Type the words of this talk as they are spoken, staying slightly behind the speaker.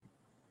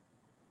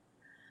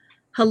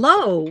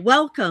Hello,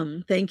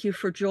 welcome. Thank you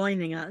for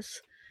joining us.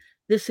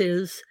 This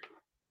is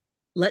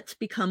Let's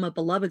Become a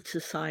Beloved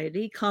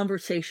Society,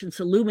 Conversations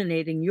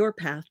Illuminating Your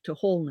Path to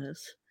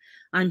Wholeness.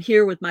 I'm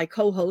here with my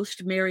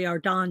co-host, Mary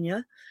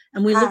Ardanya,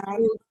 and we look Hi.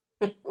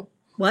 forward.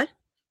 What?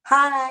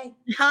 Hi.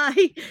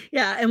 Hi.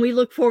 Yeah, and we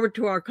look forward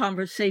to our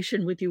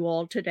conversation with you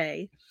all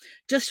today.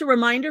 Just a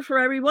reminder for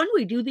everyone,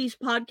 we do these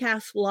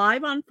podcasts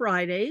live on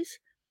Fridays,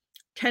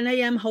 10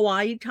 a.m.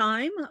 Hawaii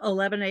time,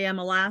 11 a.m.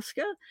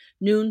 Alaska,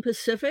 noon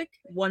Pacific,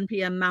 1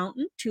 p.m.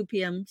 Mountain, 2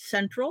 p.m.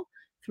 Central,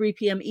 3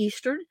 p.m.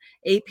 Eastern,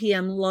 8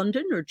 p.m.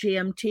 London or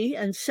GMT,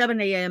 and 7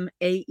 a.m.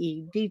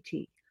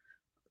 AEDT,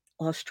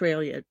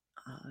 Australia.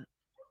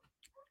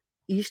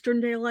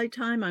 Eastern Daylight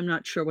Time. I'm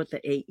not sure what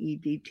the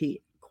AEDT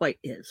quite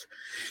is.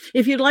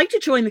 If you'd like to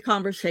join the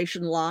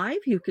conversation live,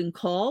 you can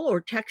call or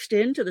text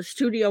in to the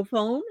studio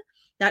phone.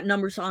 That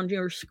number's on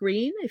your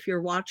screen if you're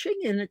watching,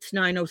 and it's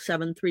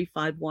 907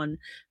 351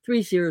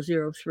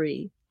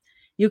 3003.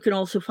 You can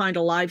also find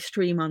a live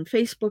stream on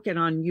Facebook and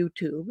on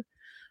YouTube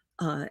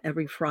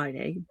every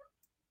Friday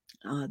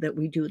that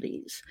we do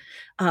these.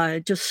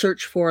 Just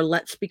search for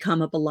Let's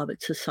Become a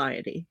Beloved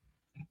Society.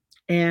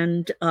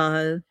 And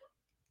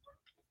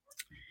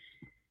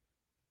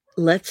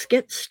let's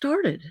get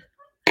started.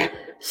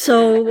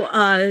 So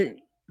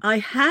I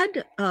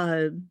had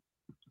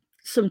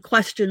some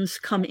questions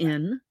come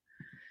in,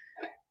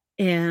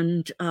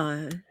 and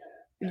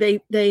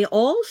they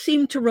all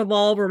seem to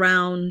revolve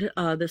around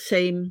the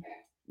same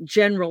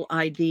general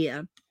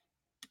idea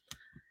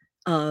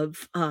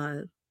of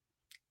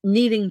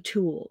needing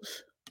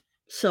tools.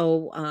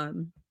 So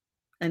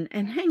and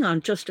hang on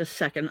just a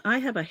second. I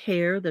have a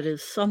hair that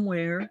is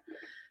somewhere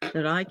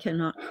that I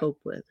cannot cope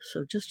with.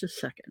 So just a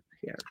second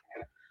here.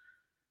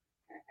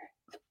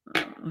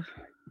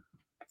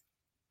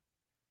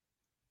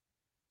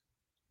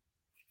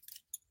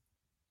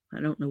 I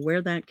don't know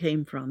where that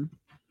came from,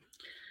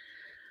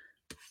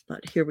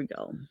 but here we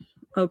go.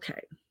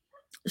 Okay.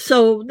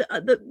 So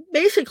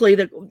basically,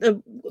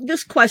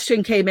 this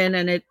question came in,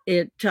 and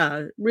it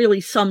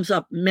really sums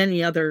up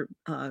many other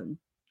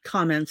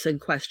comments and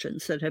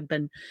questions that have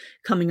been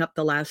coming up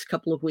the last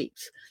couple of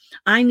weeks.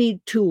 I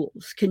need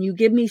tools. Can you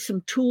give me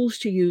some tools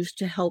to use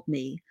to help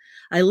me?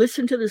 I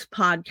listen to this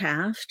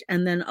podcast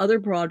and then other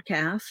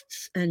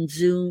broadcasts and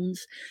Zooms,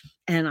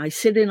 and I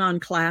sit in on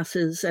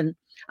classes, and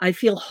I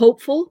feel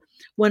hopeful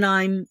when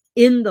I'm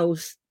in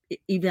those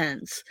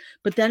events.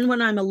 But then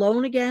when I'm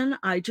alone again,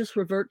 I just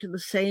revert to the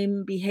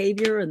same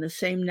behavior and the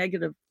same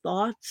negative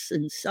thoughts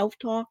and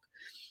self-talk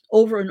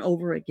over and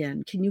over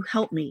again. Can you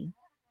help me?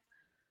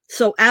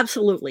 So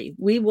absolutely,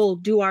 we will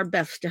do our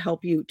best to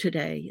help you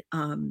today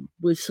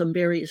with some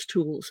various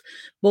tools.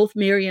 Both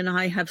Mary and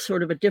I have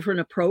sort of a different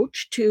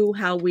approach to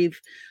how we've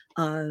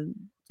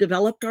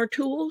developed our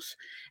tools,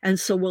 and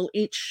so we'll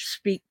each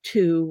speak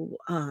to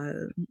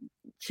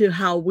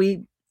how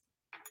we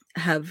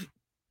have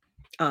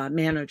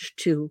managed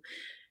to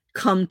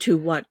come to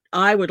what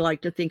I would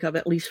like to think of,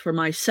 at least for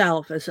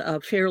myself, as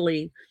a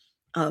fairly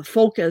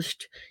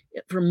focused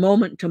from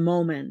moment to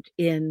moment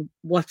in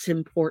what's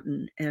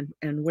important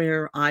and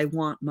where I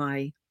want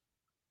my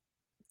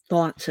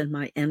thoughts and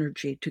my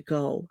energy to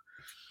go.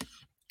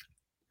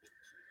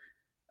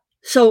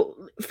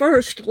 So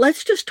first,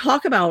 let's just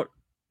talk about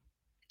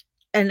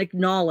and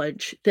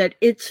acknowledge that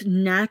it's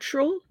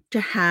natural to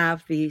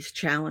have these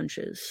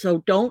challenges. So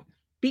don't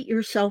beat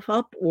yourself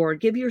up or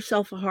give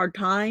yourself a hard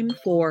time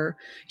for,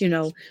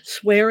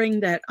 swearing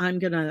that I'm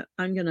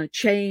gonna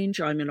change,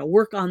 or I'm gonna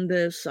work on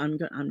this. I'm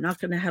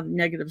not gonna have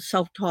negative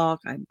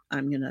self-talk. I'm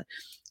gonna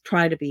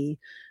try to be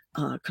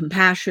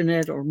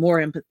compassionate or more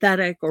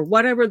empathetic, or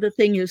whatever the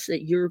thing is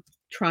that you're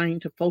trying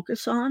to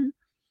focus on.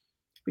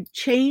 But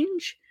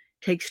change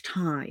takes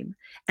time,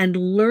 and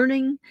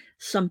learning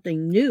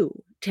something new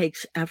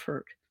takes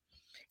effort.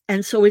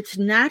 And so it's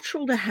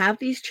natural to have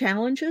these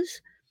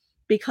challenges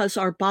because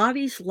our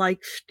bodies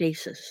like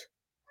stasis.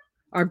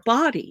 Our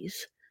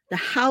bodies, the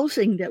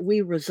housing that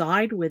we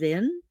reside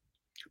within,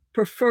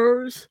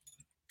 prefers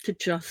to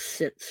just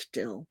sit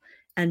still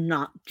and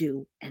not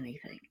do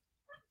anything.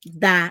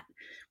 That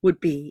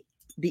would be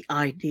the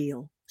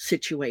ideal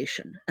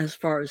situation as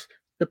far as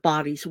the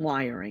body's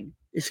wiring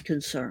is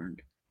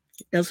concerned.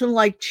 It doesn't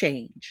like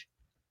change.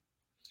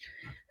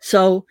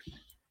 So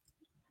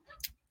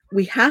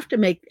we have to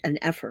make an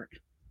effort.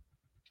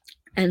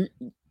 And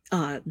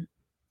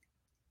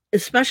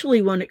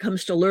especially when it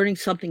comes to learning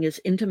something as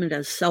intimate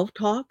as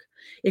self-talk,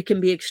 it can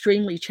be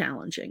extremely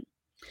challenging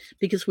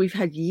because we've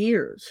had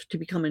years to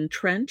become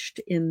entrenched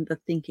in the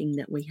thinking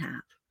that we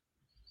have.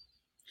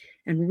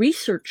 And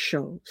research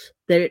shows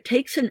that it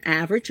takes an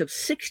average of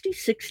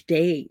 66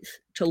 days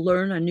to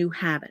learn a new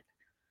habit,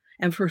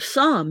 and for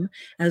some,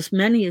 as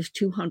many as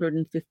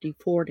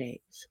 254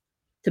 days.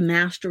 To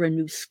master a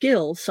new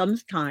skill, some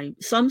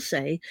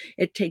say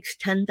it takes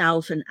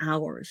 10,000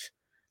 hours.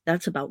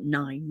 That's about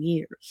 9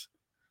 years.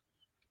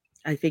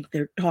 I think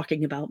they're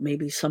talking about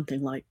maybe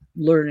something like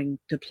learning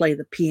to play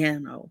the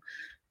piano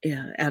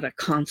at a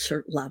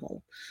concert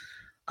level.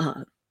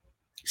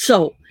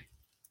 So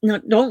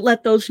don't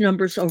let those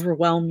numbers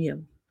overwhelm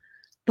you.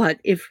 But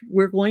if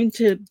we're going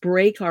to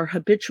break our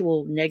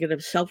habitual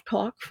negative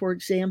self-talk, for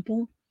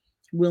example,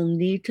 we'll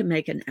need to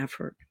make an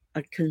effort,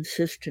 a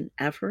consistent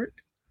effort.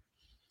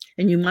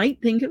 And you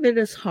might think of it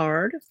as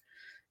hard,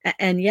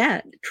 and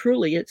yet,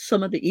 truly, it's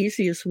some of the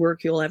easiest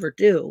work you'll ever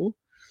do,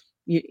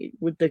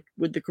 with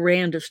the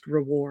grandest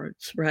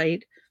rewards,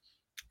 right?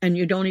 And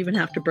you don't even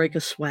have to break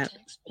a sweat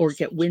or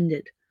get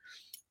winded.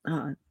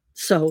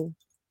 So,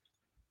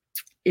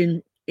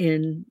 in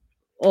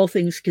all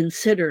things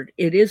considered,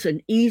 it is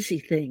an easy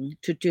thing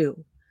to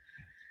do.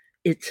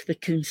 It's the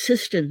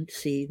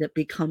consistency that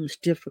becomes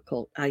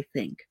difficult, I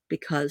think,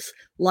 because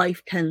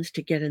life tends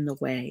to get in the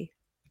way.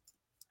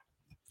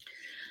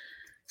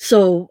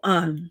 So,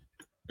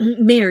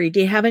 Mary,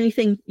 do you have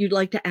anything you'd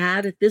like to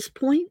add at this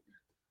point?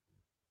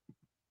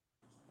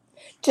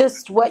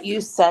 Just what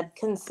you said,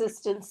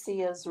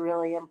 consistency is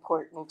really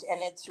important,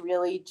 and it's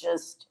really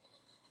just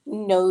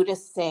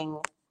noticing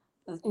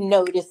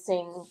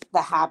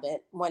the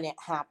habit when it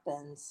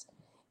happens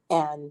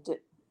and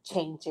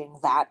changing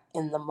that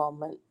in the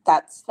moment.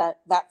 That's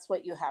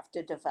what you have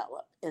to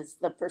develop, is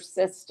the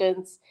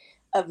persistence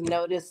of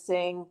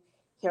noticing,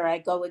 here I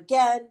go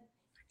again,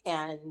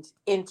 and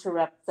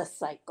interrupt the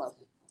cycle.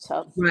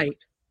 So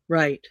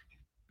Right.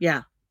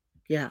 Yeah.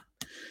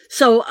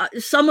 So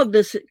some of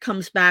this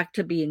comes back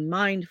to being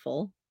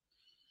mindful,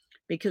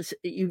 because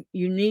you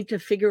need to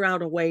figure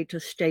out a way to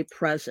stay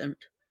present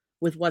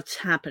with what's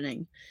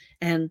happening,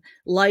 and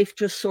life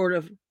just sort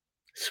of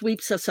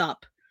sweeps us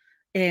up.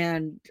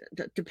 And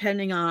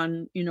depending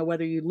on,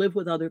 whether you live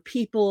with other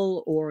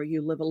people or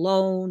you live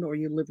alone or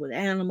you live with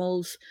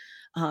animals,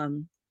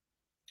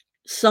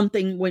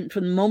 something, when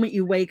from the moment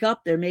you wake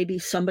up, there may be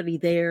somebody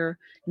there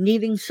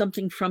needing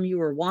something from you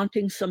or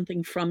wanting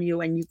something from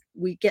you, and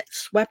we get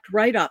swept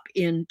right up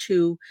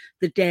into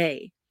the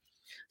day.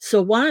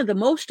 So one of the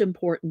most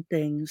important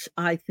things,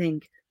 I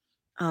think,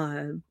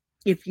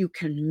 if you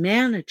can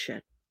manage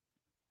it,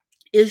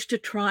 is to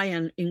try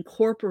and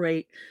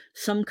incorporate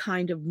some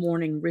kind of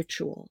morning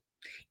ritual,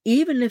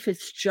 even if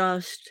it's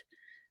just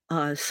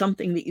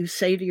something that you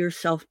say to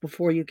yourself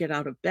before you get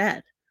out of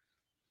bed.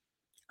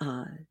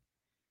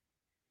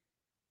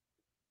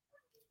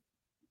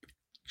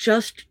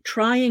 Just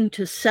trying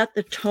to set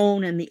the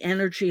tone and the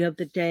energy of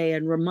the day,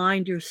 and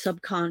remind your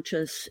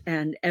subconscious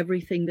and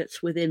everything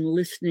that's within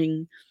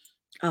listening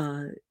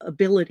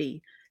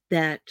ability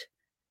that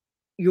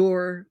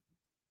you're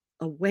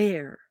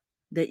aware,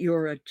 that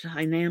you're a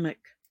dynamic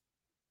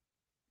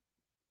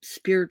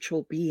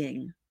spiritual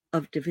being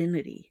of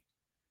divinity,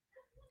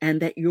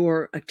 and that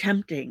you're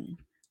attempting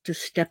to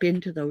step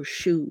into those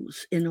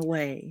shoes in a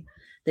way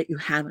that you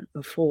haven't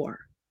before.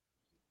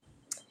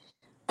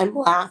 I'm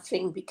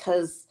laughing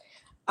because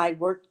I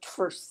worked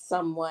for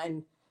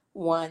someone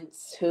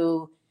once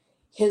who,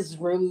 his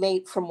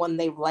roommate from when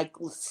they like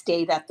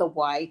stayed at the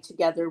Y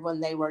together when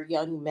they were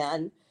young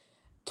men,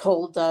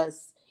 told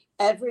us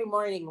every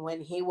morning when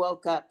he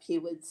woke up, he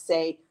would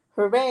say,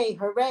 "Hooray,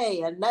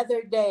 hooray,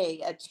 another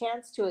day, a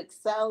chance to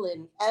excel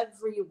in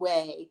every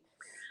way."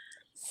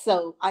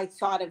 So I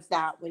thought of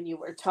that when you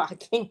were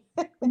talking.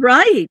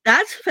 Right.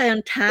 That's It's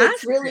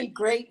fantastic. really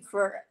great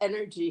for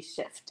energy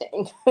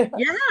shifting.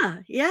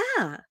 Yeah.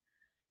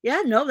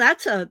 No,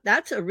 that's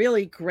a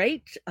really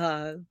great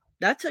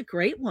that's a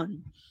great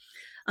one.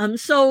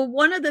 So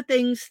one of the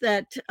things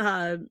that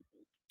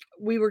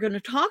we were going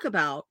to talk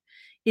about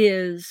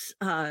is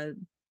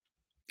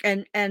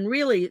and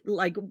really,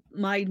 like,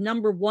 my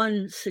number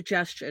one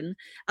suggestion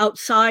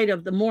outside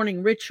of the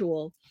morning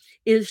ritual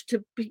is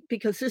to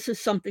because this is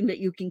something that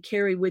you can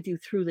carry with you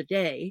through the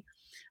day,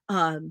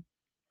 um,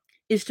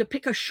 is to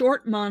pick a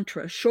short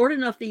mantra, short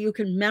enough that you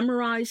can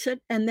memorize it,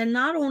 and then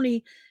not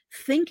only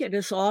think it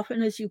as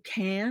often as you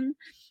can,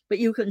 but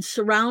you can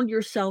surround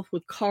yourself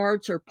with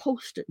cards or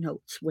post-it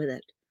notes with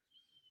it.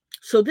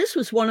 So this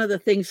was one of the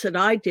things that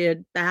I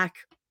did back,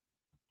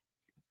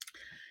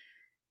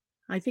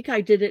 I think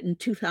I did it in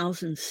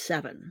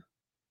 2007.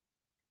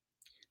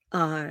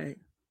 I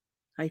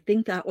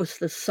think that was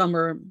the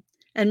summer,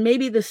 and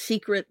maybe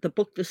the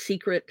book The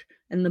Secret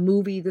and the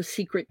movie The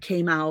Secret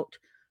came out,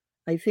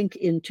 I think,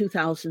 in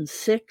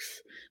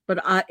 2006,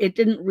 but it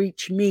didn't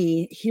reach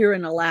me here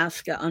in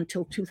Alaska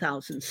until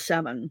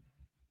 2007.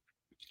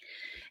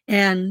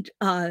 And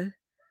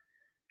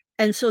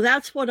so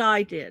that's what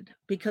I did,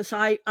 because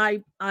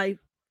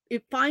it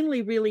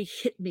finally really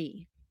hit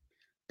me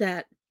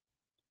that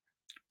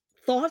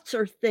thoughts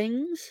are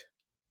things.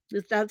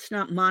 That's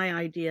not my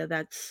idea.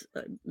 That's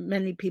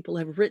many people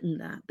have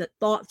written that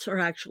thoughts are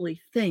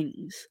actually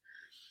things.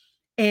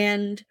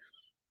 And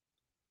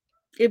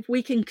if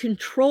we can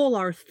control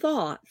our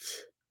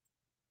thoughts,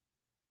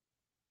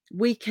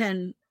 we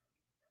can,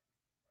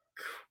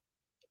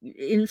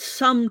 to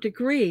some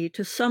degree,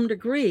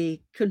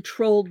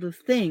 control the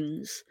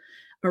things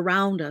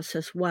around us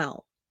as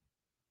well.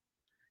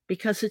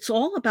 Because it's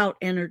all about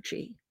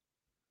energy.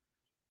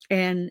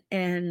 And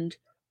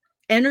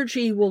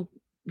energy will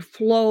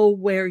flow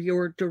where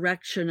your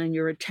direction and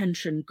your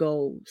attention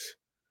goes.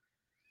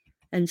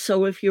 And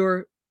so if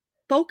you're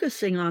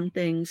focusing on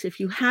things, if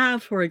you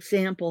have, for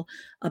example,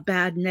 a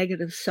bad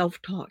negative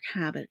self-talk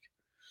habit,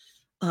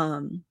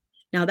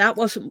 now that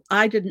wasn't,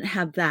 I didn't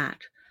have that,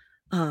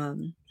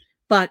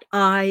 but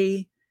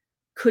I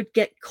could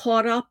get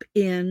caught up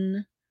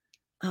in,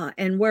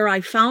 and where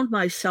I found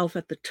myself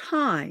at the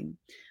time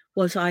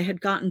was I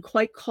had gotten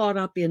quite caught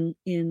up in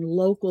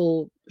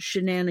local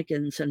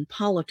shenanigans and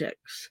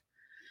politics.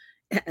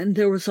 And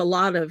there was a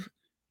lot of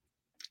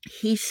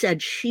he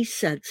said, she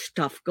said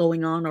stuff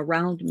going on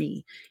around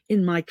me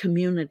in my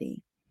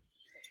community.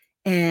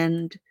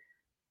 And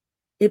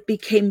it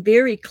became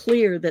very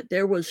clear that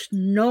there was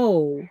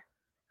no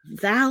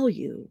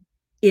value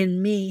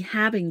in me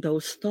having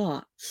those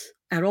thoughts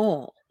at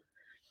all.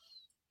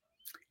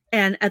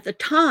 And at the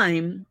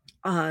time,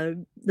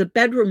 the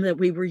bedroom that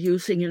we were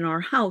using in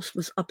our house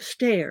was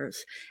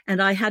upstairs,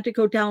 and I had to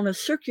go down a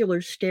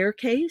circular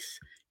staircase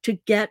to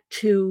get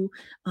to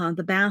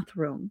the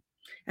bathroom.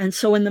 And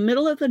so in the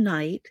middle of the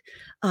night,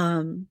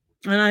 and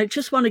I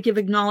just want to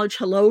acknowledge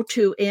hello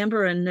to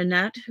Amber and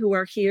Nanette who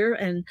are here,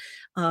 and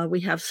we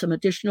have some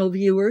additional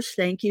viewers.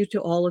 Thank you to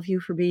all of you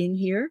for being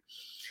here.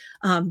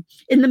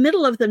 In the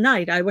middle of the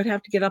night, I would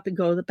have to get up and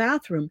go to the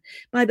bathroom.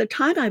 By the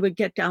time I would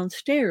get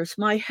downstairs,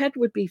 my head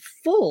would be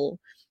full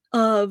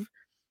of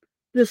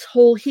this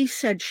whole he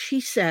said, she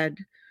said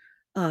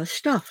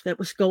stuff that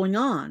was going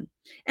on.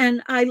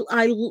 And I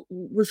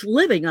was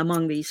living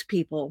among these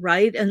people,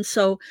 right? And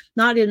so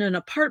not in an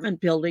apartment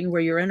building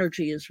where your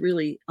energy is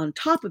really on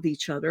top of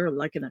each other,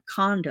 like in a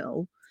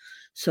condo.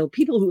 So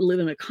people who live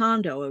in a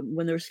condo, and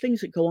when there's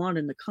things that go on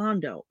in the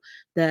condo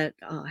that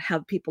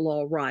have people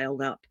all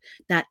riled up,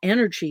 that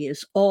energy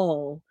is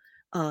all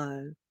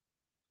uh,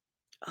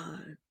 uh,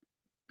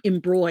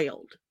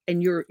 embroiled,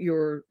 and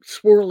you're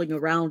swirling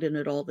around in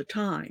it all the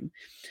time.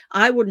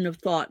 I wouldn't have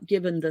thought,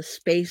 given the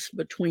space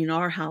between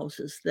our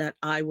houses, that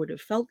I would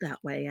have felt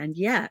that way, and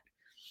yet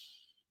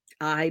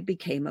I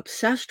became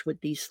obsessed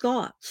with these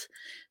thoughts.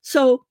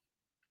 So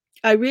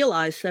I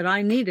realized that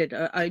I needed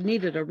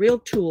a real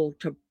tool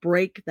to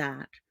break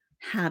that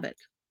habit.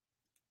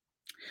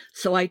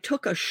 So I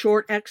took a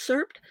short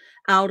excerpt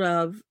out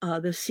of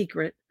The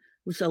Secret.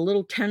 It was a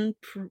little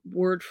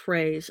 10-word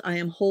phrase: I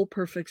am whole,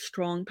 perfect,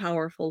 strong,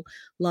 powerful,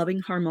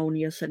 loving,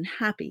 harmonious, and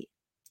happy.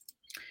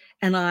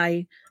 And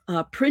I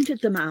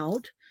printed them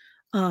out.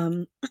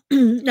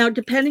 Now,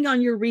 depending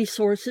on your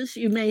resources,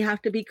 you may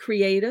have to be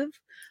creative.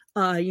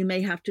 You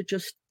may have to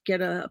just get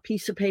a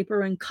piece of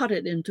paper and cut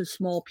it into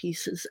small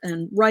pieces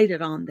and write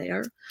it on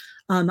there.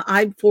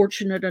 I'm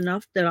fortunate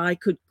enough that I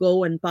could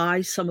go and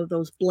buy some of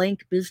those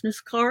blank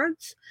business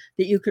cards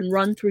that you can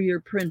run through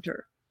your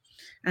printer.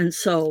 And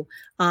so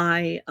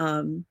I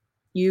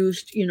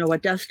used, a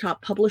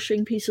desktop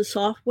publishing piece of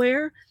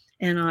software,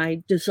 and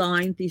I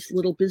designed these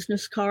little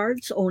business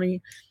cards.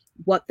 Only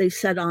what they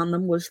said on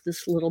them was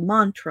this little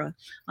mantra: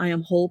 I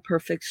am whole,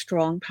 perfect,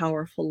 strong,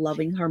 powerful,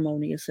 loving,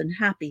 harmonious, and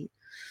happy.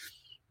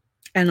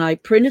 And I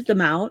printed them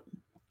out.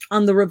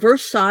 On the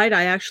reverse side,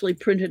 I actually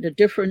printed a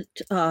different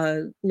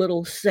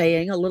little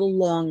saying, a little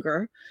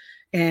longer,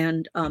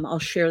 and I'll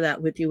share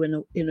that with you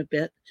in a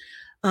bit.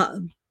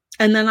 And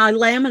then I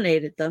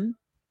laminated them,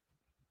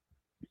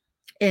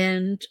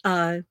 and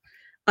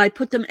I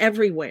put them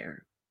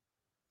everywhere.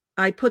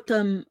 I put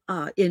them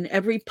in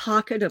every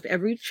pocket of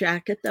every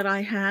jacket that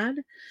I had.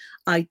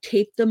 I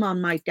taped them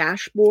on my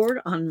dashboard,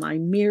 on my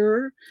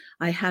mirror.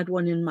 I had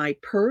one in my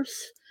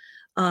purse.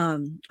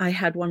 I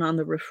had one on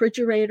the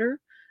refrigerator.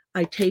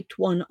 I taped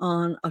one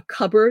on a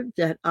cupboard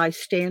that I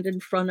stand in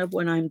front of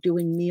when I'm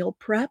doing meal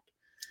prep.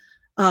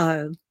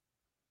 I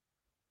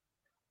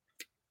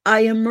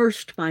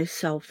immersed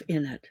myself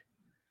in it.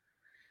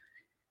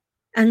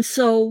 And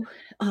so,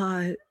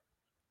 and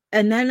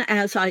then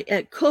as I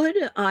could,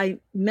 I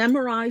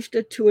memorized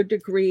it to a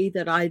degree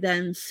that I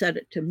then set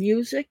it to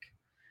music.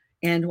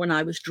 And when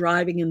I was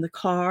driving in the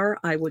car,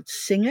 I would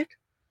sing it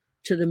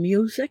to the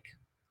music.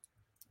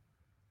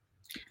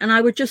 And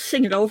I would just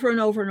sing it over and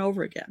over and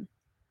over again,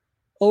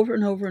 over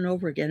and over and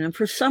over again. And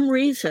for some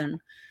reason,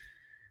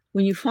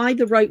 when you find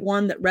the right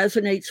one that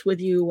resonates with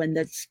you and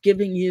that's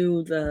giving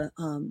you the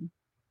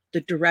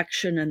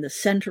direction and the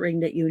centering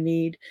that you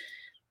need,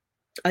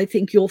 I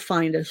think you'll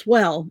find as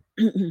well,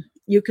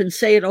 you can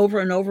say it over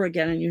and over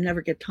again and you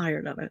never get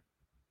tired of it.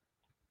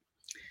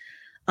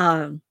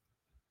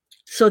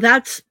 So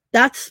that's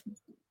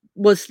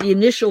was the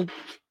initial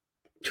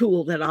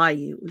tool that I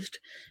used.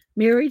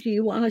 Mary, do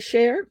you want to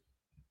share?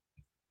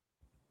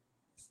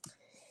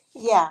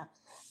 Yeah.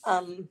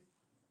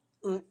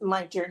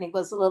 My journey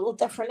was a little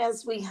different,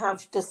 as we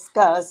have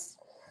discussed.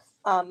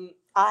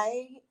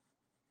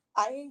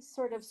 I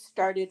sort of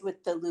started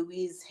with the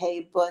Louise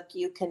Hay book,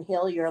 You Can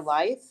Heal Your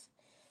Life.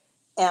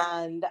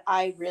 And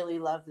I really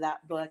love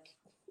that book.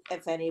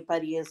 If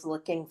anybody is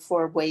looking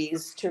for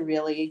ways to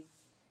really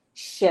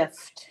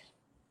shift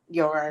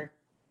your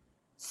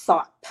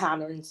thought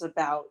patterns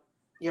about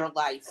your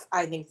life,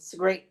 I think it's a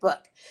great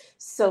book.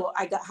 So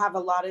have a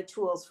lot of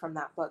tools from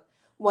that book.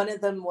 One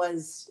of them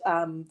was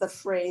the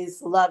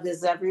phrase, love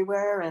is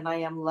everywhere, and I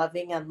am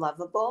loving and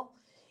lovable.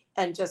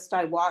 And just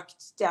I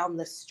walked down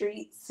the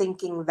street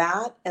thinking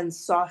that and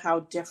saw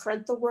how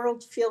different the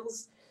world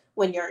feels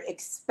when you're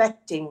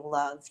expecting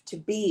love to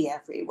be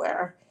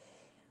everywhere.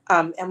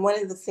 And one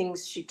of the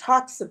things she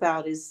talks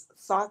about is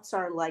thoughts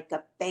are like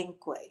a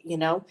banquet,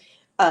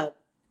 a,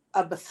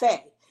 a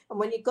buffet. And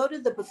when you go to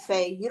the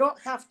buffet, you don't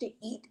have to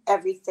eat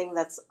everything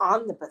that's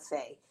on the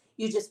buffet.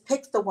 You just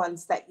pick the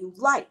ones that you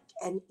like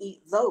and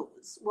eat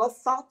those. Well,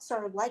 thoughts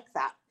are like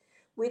that.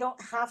 We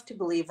don't have to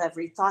believe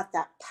every thought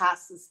that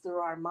passes through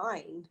our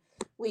mind.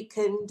 We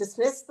can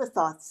dismiss the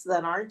thoughts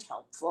that aren't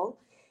helpful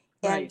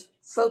and Right.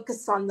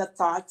 focus on the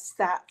thoughts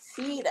that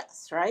feed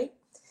us, right?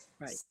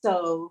 Right.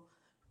 So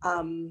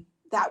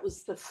that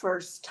was the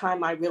first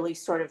time I really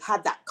sort of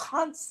had that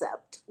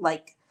concept.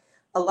 Like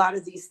a lot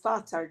of these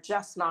thoughts are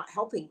just not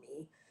helping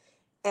me.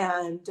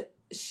 And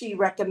she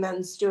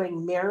recommends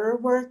doing mirror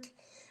work.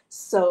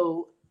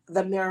 So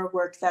the mirror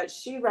work that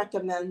she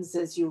recommends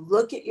is you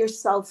look at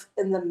yourself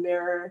in the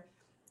mirror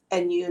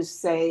and you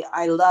say,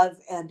 I love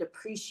and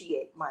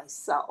appreciate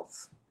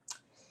myself.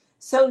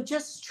 So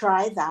just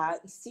try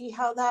that and see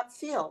how that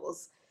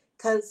feels,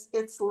 because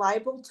it's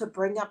liable to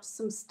bring up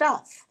some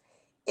stuff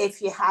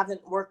if you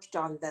haven't worked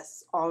on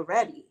this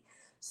already.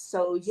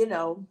 So,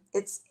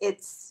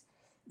 it's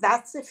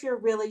that's if you're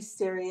really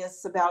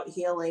serious about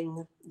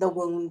healing the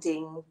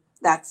wounding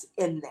that's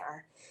in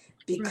there,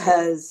 Right.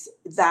 because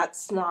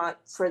that's not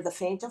for the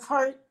faint of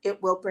heart.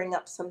 It will bring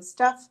up some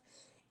stuff,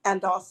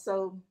 and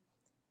also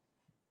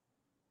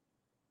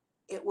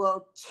it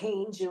will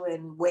change you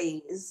in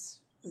ways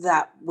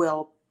that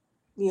will,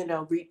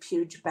 reap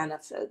huge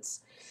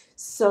benefits.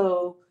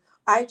 So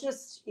I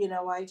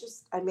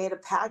made a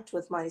pact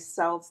with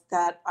myself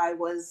that I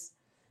was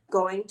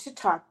going to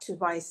talk to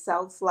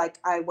myself like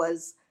I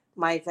was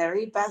my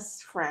very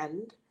best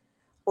friend,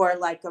 or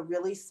like a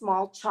really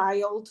small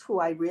child who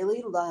I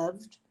really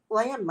loved.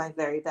 Well, I am my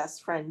very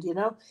best friend.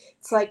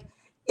 It's like,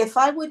 if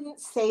I wouldn't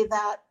say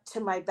that to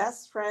my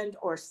best friend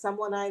or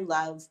someone I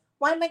love,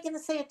 why am I going to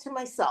say it to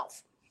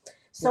myself?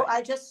 So Right.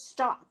 I just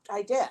stopped.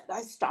 I did.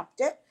 I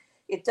stopped it.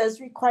 It does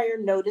require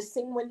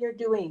noticing when you're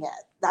doing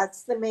it.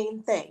 That's the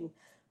main thing.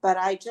 But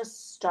I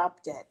just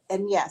stopped it.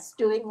 And yes,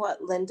 doing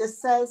what Linda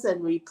says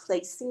and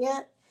replacing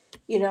it,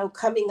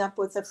 coming up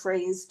with a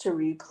phrase to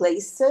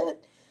replace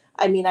it.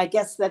 I mean, I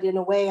guess that in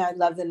a way I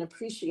love and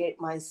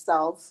appreciate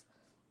myself,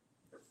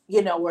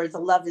 where the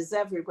love is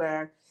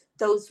everywhere.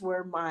 Those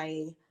were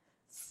my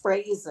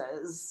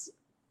phrases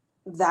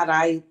that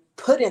I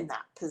put in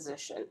that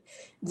position.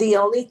 The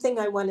only thing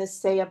I want to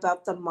say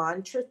about the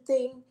mantra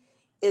thing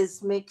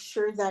is make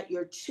sure that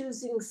you're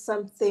choosing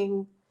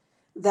something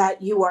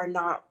that you are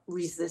not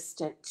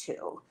resistant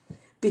to,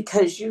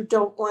 because you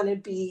don't want to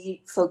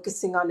be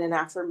focusing on an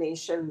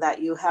affirmation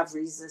that you have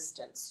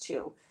resistance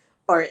to,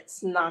 or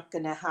it's not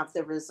going to have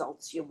the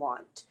results you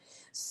want.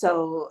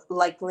 So,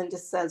 like Linda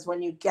says,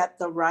 when you get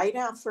the right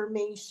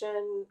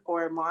affirmation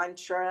or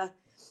mantra,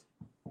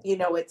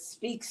 it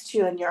speaks to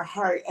you in your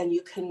heart and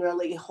you can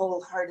really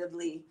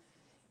wholeheartedly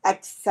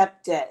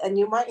accept it. And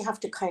you might have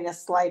to kind of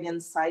slide in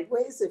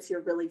sideways if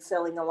you're really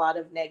feeling a lot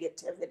of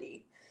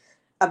negativity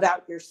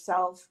about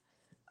yourself.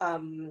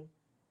 Um,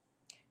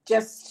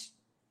 just,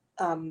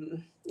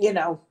 um, you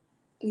know,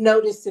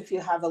 notice if you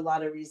have a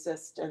lot of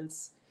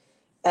resistance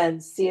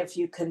and see if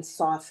you can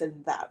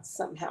soften that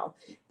somehow.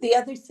 The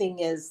other thing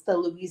is the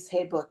Louise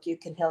Hay book, You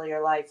Can Heal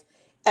Your Life.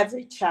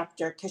 Every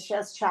chapter, because she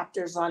has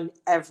chapters on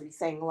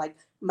everything like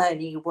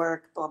money,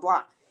 work, blah,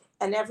 blah.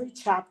 And every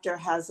chapter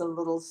has a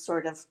little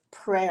sort of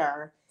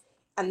prayer,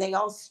 and they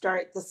all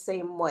start the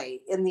same way.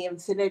 In the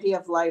infinity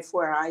of life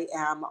where I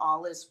am,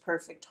 all is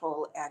perfect,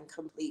 whole, and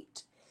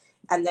complete.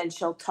 And then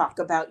she'll talk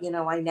about,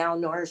 I now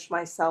nourish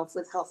myself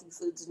with healthy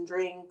foods and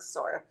drinks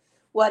or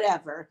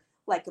whatever,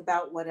 like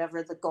about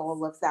whatever the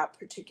goal of that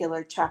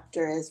particular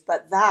chapter is.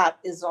 But that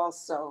is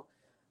also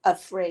a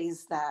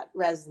phrase that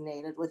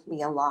resonated with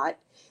me a lot.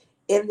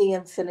 In the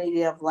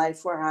infinity of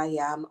life where I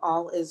am,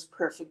 all is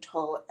perfect,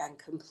 whole, and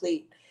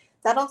complete.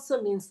 That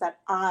also means that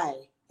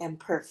I am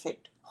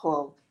perfect,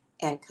 whole,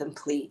 and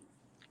complete.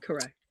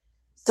 Correct.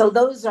 So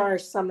those are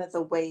some of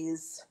the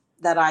ways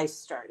that I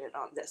started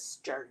on this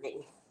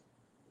journey,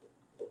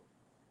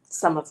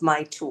 some of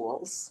my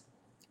tools.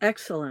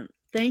 Excellent.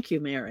 Thank you,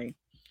 Mary.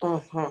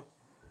 Mm-hmm.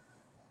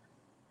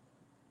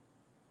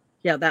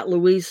 Yeah, that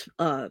Louise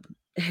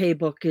Hay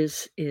book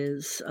is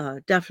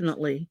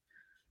definitely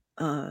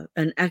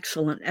an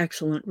excellent,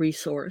 excellent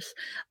resource.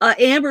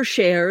 Amber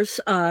shares,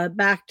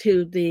 back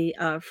to the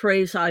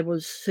phrase I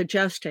was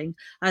suggesting.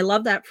 I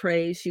love that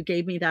phrase. You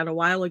gave me that a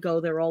while ago.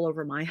 They're all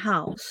over my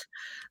house.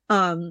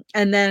 And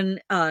then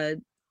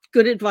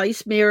good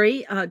advice,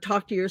 Mary.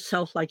 Talk to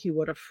yourself like you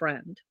would a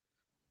friend.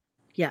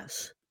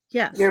 Yes.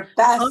 Yes. Your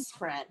Talk, best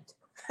friend.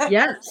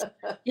 yes.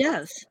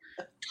 Yes.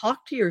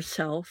 Talk to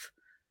yourself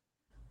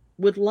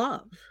with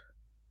love,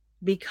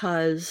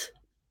 because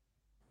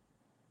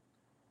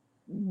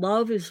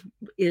love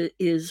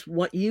is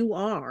what you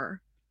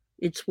are.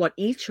 It's what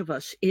each of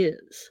us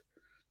is,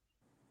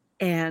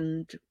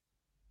 and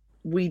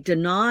we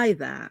deny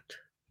that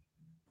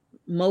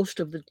most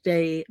of the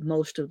day,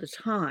 most of the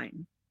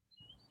time.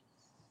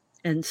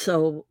 And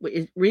so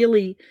it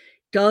really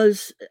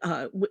does,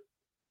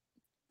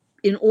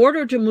 in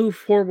order to move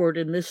forward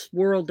in this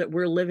world that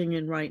we're living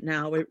in right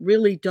now, it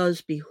really does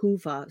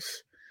behoove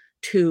us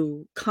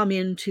to come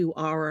into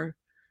our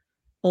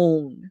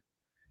own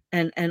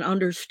and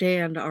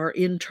understand our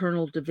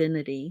internal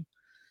divinity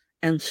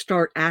and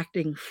start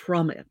acting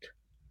from it.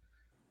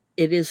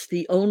 It is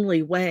the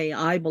only way,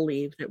 I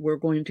believe, that we're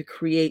going to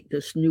create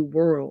this new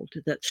world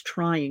that's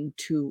trying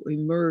to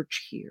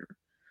emerge here.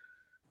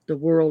 The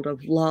world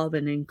of love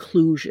and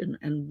inclusion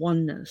and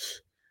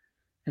oneness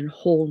and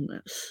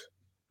wholeness.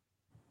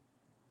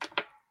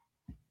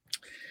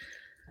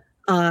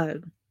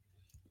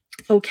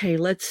 Okay,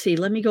 let's see.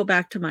 Let me go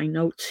back to my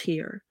notes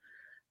here.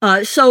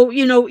 So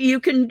you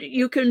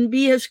can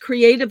be as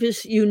creative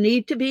as you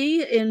need to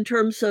be in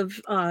terms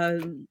of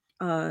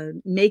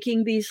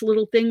making these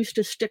little things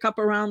to stick up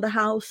around the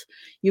house.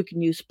 You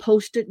can use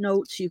Post-it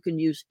notes. You can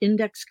use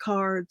index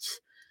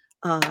cards.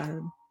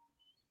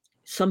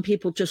 Some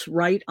people just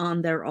write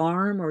on their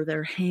arm or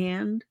their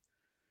hand.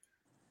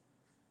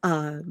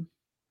 And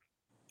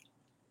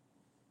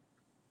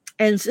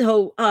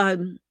so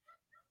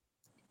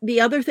the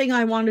other thing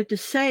I wanted to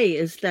say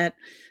is that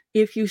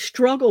if you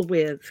struggle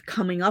with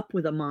coming up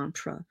with a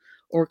mantra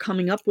or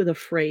coming up with a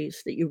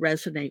phrase that you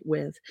resonate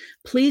with,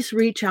 please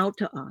reach out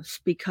to us,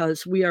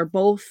 because we are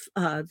both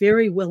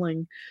very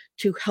willing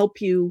to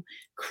help you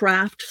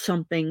craft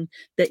something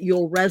that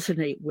you'll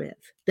resonate with,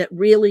 that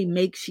really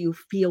makes you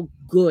feel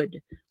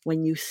good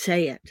when you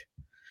say it,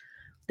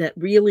 that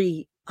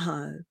really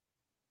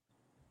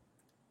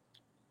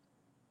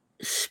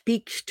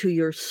speaks to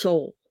your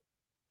soul.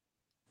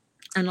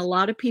 And a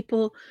lot of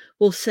people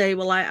will say,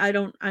 well, I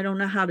don't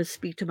know how to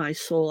speak to my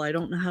soul. I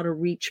don't know how to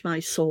reach my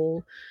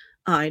soul.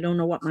 I don't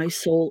know what my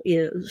soul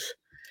is.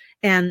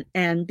 And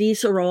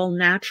these are all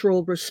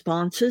natural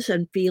responses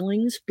and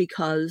feelings,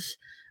 because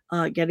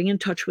getting in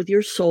touch with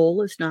your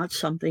soul is not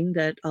something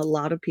that a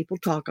lot of people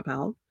talk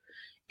about.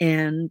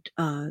 And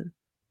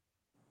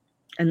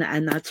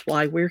that's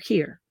why we're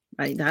here,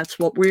 right? That's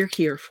what we're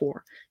here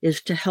for, is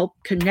to help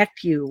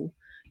connect you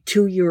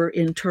to your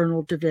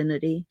internal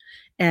divinity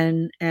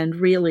and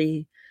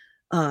really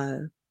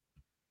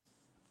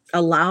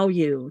allow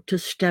you to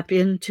step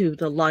into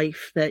the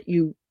life that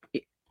you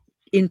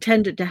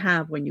intended to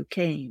have when you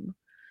came.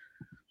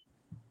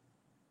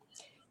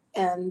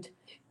 And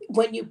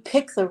when you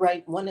pick the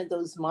right one of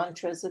those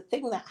mantras, the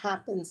thing that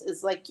happens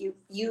is like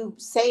you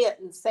say it,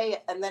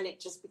 and then it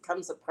just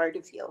becomes a part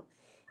of you.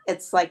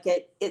 It's like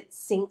it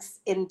sinks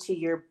into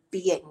your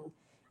being,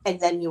 and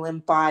then you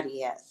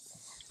embody it.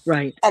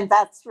 Right. And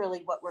that's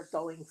really what we're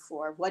going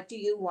for. What do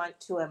you want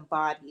to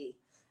embody?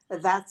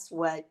 That's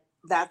what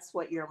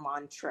your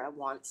mantra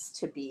wants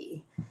to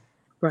be.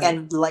 Right.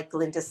 And like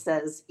Linda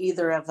says,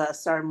 either of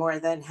us are more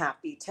than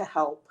happy to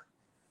help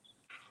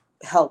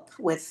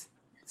with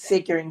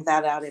figuring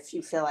that out if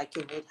you feel like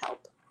you need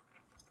help.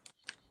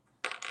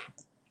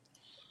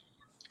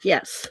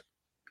 Yes.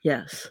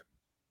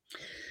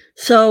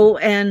 So,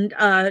 and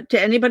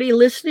to anybody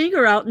listening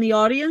or out in the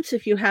audience,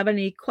 if you have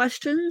any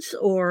questions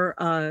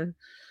or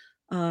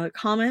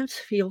comments,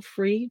 feel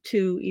free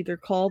to either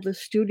call the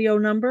studio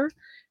number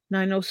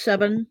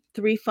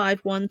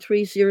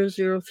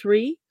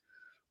 907-351-3003,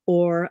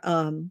 or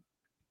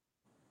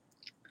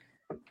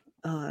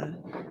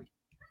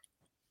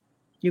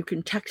you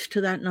can text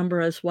to that number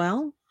as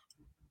well.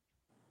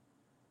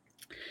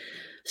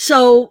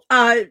 So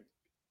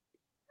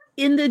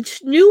in the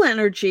new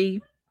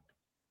energy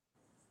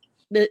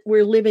that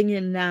we're living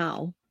in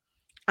now,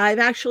 I've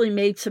actually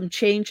made some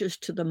changes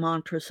to the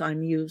mantras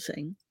I'm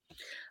using.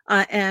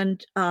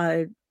 And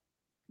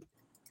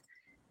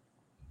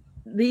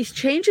these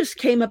changes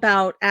came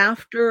about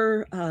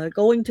after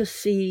going to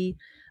see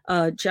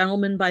a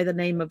gentleman by the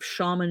name of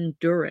Shaman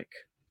Durek.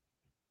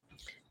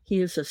 He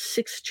is a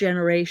 6th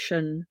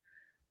generation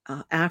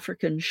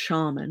African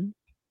shaman.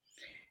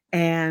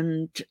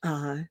 And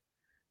I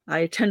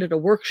attended a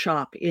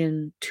workshop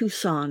in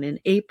Tucson in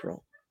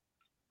April.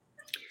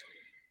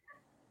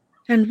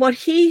 And what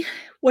he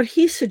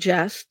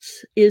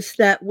suggests is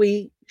that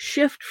we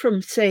shift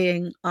from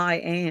saying I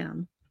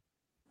am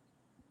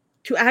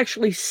to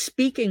actually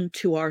speaking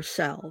to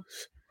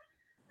ourselves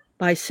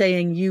by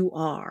saying you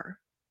are.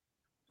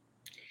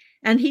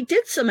 And he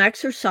did some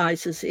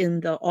exercises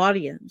in the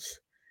audience,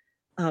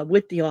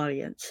 with the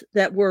audience,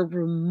 that were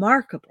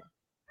remarkable.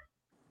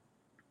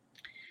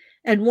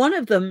 And one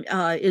of them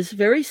is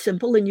very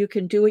simple, and you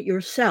can do it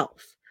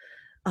yourself.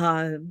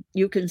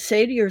 You can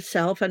say to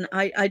yourself, and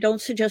I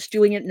don't suggest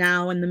doing it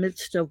now in the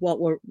midst of what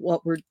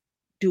we're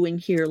doing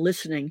here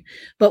listening,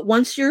 but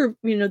once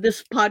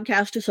this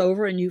podcast is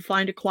over and you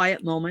find a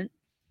quiet moment,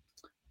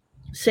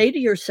 say to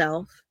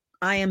yourself,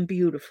 I am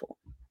beautiful,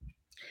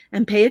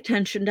 and pay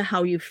attention to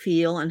how you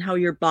feel and how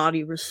your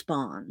body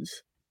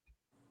responds.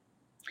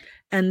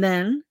 And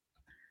then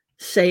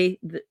say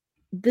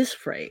this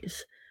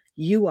phrase,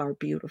 you are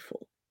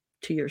beautiful,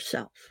 to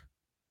yourself.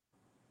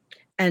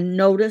 And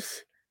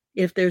notice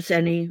if there's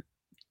any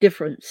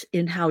difference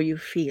in how you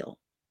feel.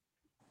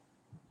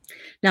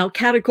 Now,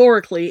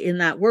 categorically in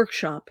that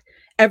workshop,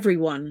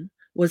 everyone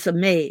was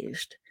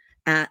amazed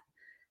at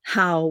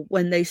how,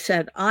 when they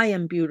said, I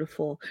am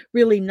beautiful,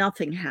 really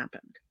nothing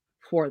happened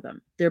for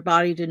them. Their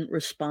body didn't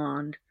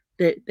respond.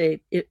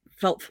 It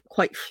felt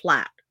quite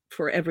flat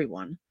for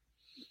everyone.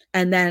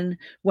 And then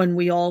when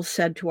we all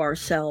said to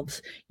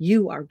ourselves,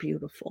 you are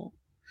beautiful,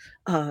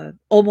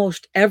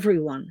 almost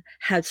everyone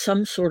had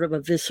some sort of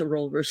a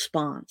visceral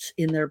response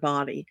in their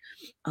body,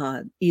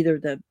 either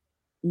the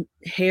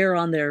hair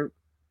on their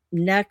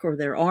neck or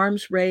their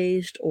arms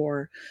raised,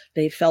 or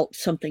they felt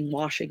something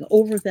washing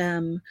over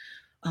them.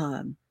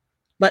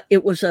 But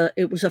it was a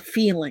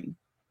feeling.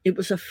 It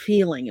was a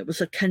feeling. It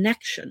was a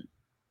connection.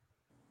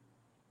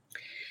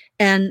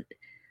 And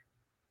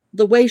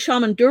the way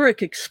Shaman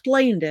Durek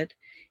explained it,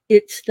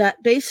 it's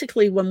that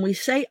basically when we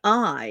say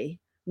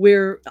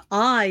where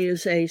I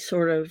is a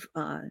sort of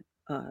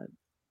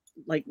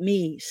like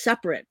me,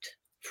 separate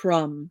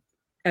from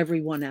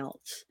everyone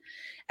else.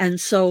 And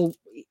so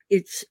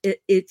it's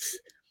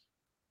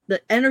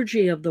the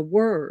energy of the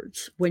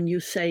words. When you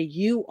say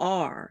you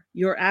are,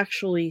 you're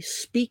actually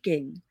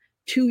speaking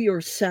to your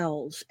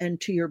cells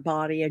and to your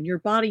body, and your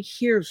body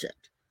hears it.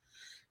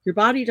 Your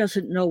body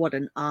doesn't know what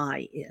an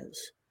I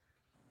is,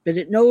 but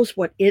it knows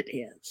what it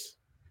is.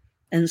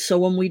 And so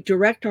when we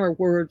direct our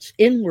words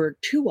inward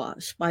to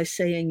us by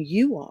saying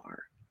you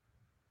are,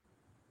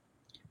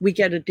 we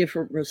get a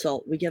different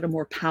result. We get a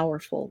more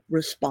powerful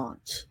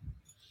response.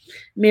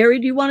 Mary,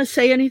 do you want to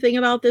say anything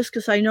about this?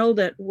 Because I know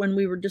that when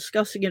we were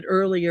discussing it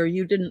earlier,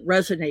 you didn't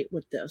resonate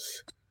with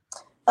this.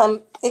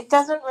 It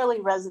doesn't really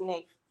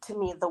resonate to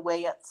me the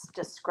way it's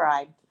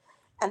described,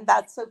 and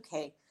that's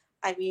okay.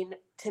 I mean,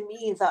 to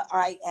me, the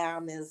I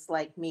am is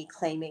like me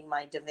claiming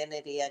my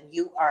divinity, and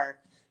you are.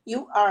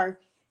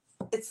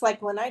 It's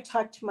like when I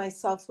talk to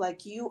myself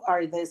like you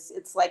are this,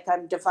 it's like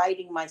I'm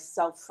dividing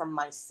myself from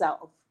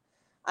myself.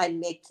 I'm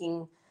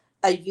making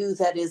a you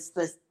that is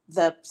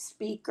the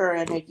speaker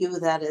and a you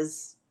that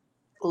is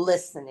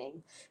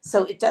listening.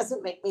 So it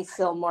doesn't make me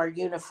feel more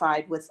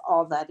unified with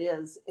all that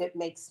is. It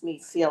makes me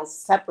feel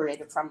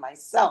separated from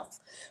myself.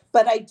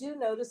 But I do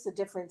notice a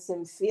difference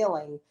in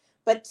feeling.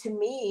 But to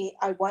me,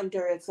 I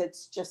wonder if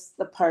it's just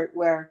the part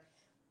where,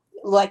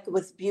 like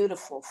with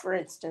beautiful, for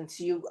instance,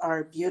 you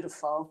are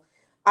beautiful.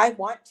 I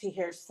want to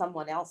hear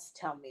someone else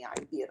tell me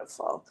I'm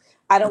beautiful.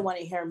 I don't want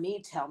to hear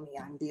me tell me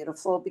I'm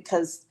beautiful,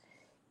 because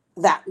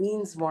that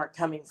means more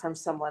coming from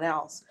someone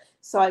else.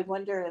 So I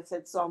wonder if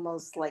it's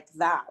almost like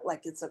that,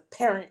 like it's a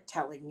parent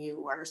telling you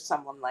or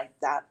someone like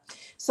that.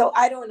 So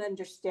I don't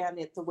understand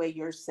it the way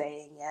you're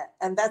saying it.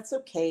 And that's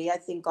okay. I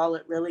think all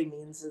it really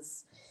means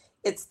is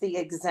it's the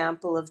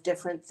example of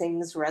different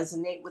things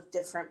resonate with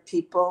different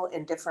people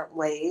in different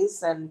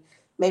ways. And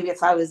maybe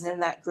if I was in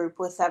that group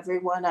with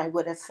everyone, I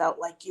would have felt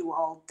like you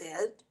all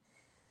did.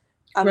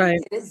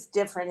 Right. It is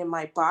different in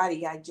my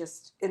body. I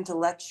just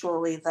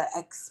intellectually, the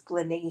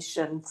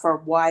explanation for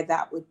why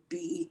that would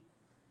be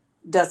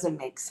doesn't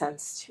make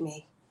sense to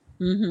me.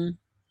 Mm-hmm.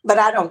 But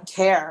I don't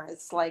care.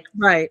 It's like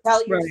Right. tell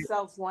Right.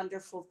 yourself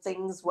wonderful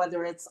things,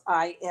 whether it's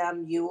I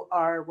am, you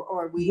are,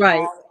 or we Right.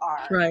 all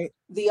are. Right.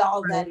 The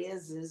all Right. that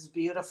is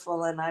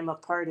beautiful, and I'm a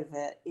part of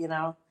it.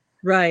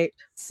 Right.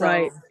 So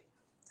Right.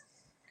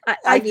 I,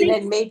 I I mean, think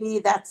and maybe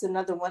that's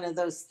another one of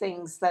those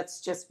things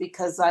that's just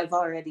because I've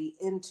already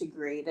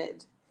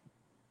integrated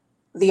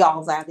the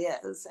all that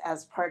is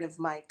as part of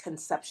my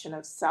conception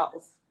of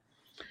self.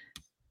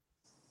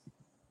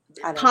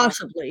 I don't know.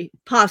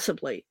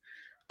 possibly.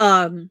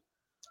 Um,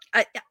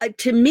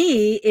 to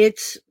me,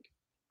 it's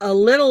a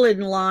little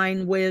in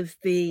line with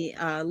the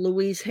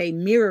Louise Hay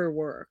mirror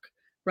work,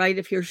 right?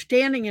 If you're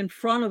standing in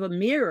front of a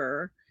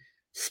mirror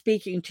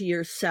speaking to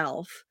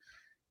yourself,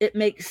 it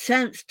makes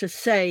sense to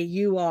say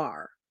you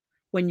are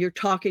when you're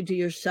talking to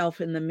yourself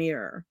in the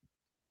mirror.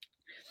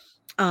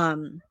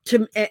 From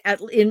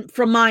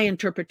my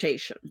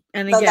interpretation,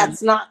 and But again,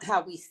 that's not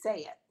how we say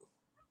it.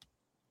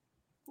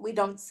 We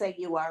don't say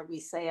you are, we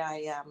say I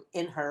am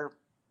in her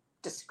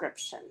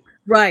description.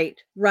 right,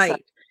 So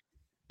right.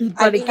 I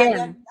But mean,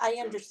 again, I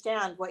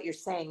understand what you're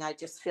saying. I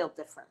just feel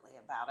differently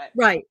about it.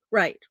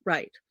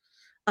 right.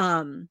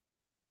 Um,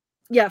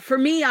 yeah, for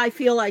me, I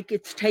feel like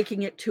it's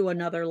taking it to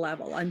another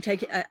level.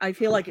 I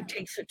feel like it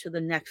takes it to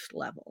the next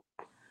level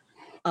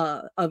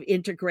of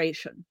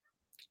integration,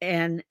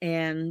 and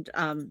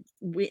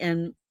we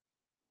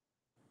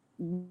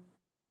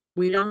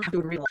don't have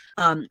to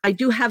realize. I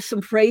do have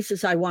some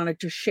phrases I wanted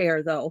to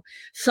share, though.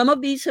 Some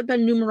of these have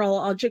been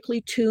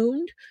numerologically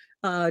tuned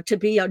to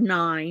be a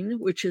 9,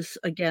 which is,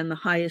 again, the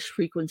highest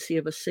frequency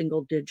of a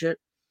single digit.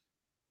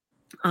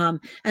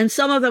 And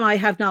some of them I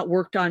have not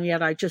worked on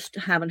yet. I just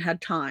haven't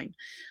had time.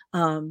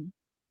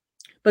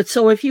 But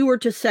so if you were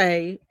to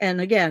say, and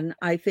again,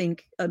 I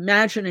think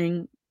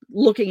imagining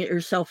looking at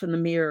yourself in the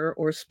mirror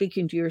or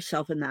speaking to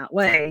yourself in that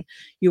way,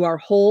 you are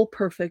whole,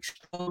 perfect,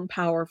 strong,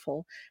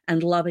 powerful,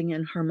 and loving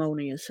and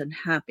harmonious and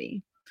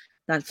happy.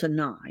 That's a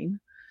 9.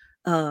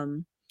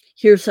 Um,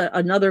 here's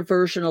another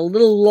version, a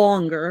little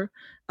longer.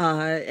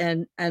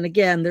 And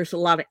again, there's a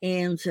lot of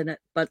ands in it,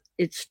 but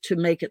it's to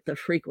make it the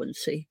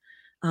frequency.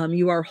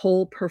 You are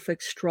whole,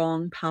 perfect,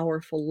 strong,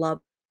 powerful,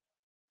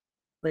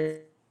 loving,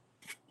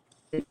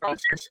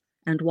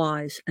 and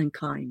wise and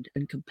kind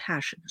and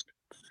compassionate.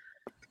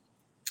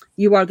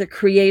 You are the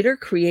creator,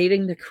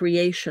 creating the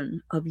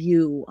creation of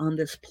you on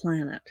this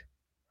planet.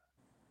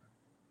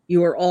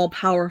 You are all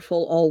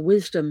powerful, all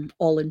wisdom,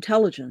 all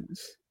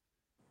intelligence.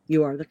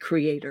 You are the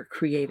creator,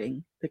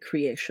 creating the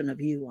creation of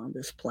you on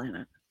this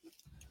planet.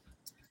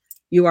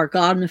 You are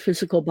God in a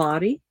physical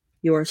body.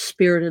 You are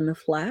spirit in the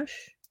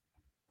flesh.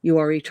 You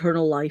are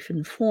eternal life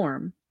in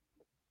form.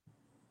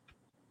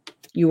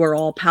 You are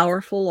all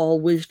powerful, all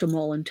wisdom,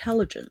 all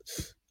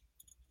intelligence.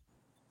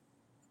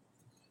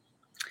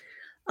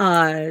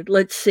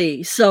 Let's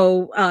see.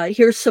 So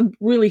here's some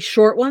really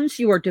short ones.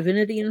 You are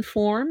divinity in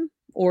form,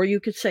 or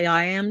you could say,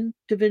 I am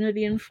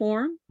divinity in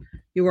form.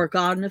 You are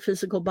God in a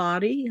physical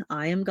body.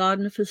 I am God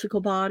in a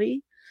physical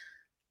body.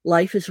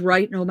 Life is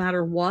right no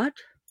matter what.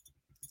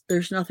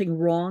 There's nothing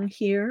wrong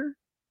here.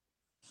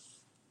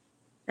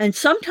 And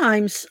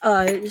sometimes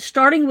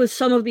starting with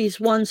some of these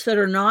ones that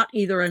are not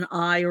either an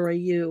I or a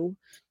you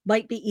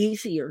might be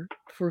easier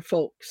for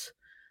folks,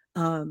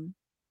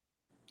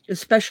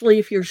 especially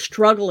if you're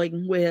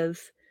struggling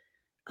with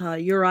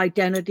your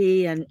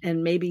identity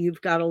and maybe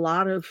you've got a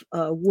lot of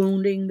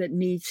wounding that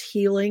needs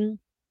healing.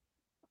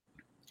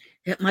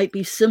 It might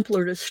be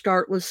simpler to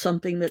start with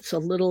something that's a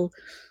little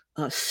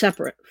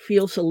separate,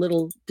 feels a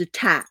little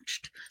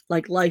detached,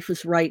 like life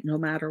is right no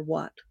matter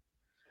what.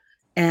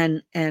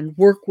 And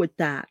work with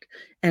that.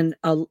 And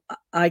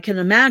I can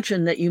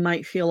imagine that you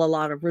might feel a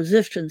lot of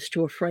resistance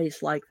to a phrase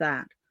like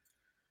that.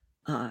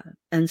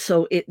 And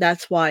so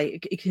that's why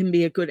it can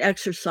be a good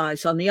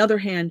exercise. On the other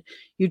hand,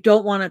 you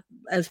don't want to,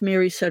 as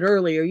Mary said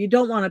earlier, you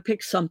don't want to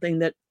pick something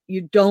that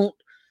you don't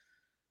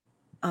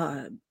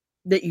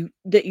that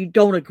you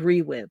don't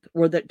agree with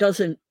or that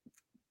doesn't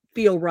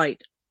feel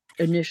right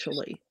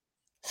initially.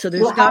 So You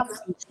there's got have, to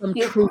be some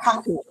you truth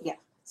have, to it. yeah.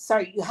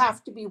 Sorry, you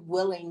have to be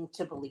willing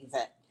to believe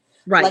it.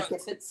 Right. Like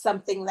if it's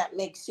something that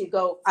makes you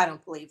go, I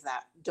don't believe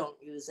that, don't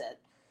use it.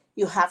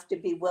 You have to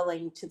be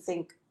willing to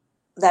think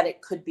that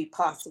it could be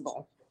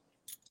possible,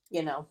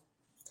 you know?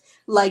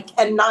 Like,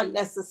 and not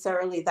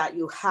necessarily that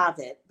you have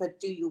it, but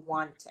do you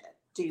want it?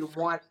 Do you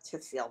want to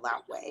feel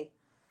that way?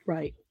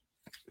 Right.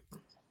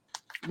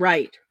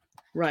 Right.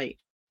 Right.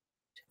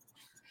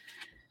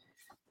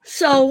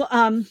 So,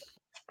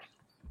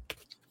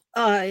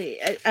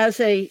 as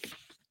a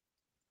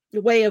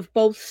way of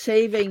both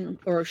saving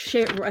or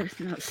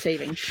not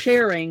saving,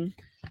 sharing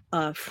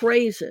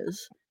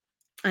phrases,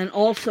 and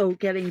also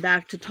getting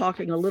back to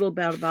talking a little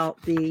bit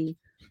about the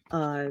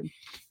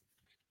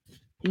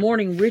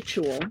morning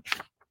ritual.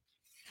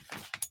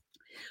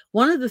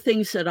 One of the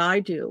things that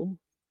I do,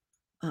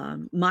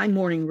 my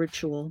morning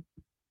ritual,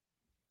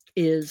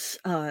 is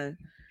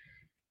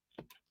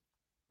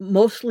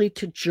mostly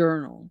to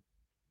journal.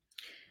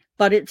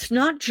 But it's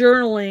not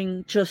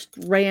journaling just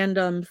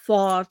random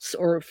thoughts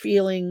or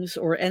feelings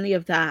or any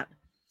of that.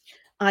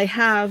 I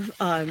have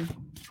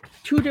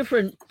two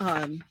different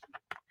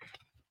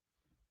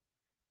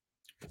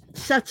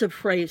sets of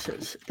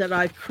phrases that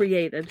I've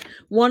created.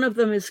 One of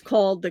them is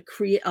called the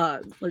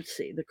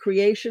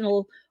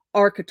creational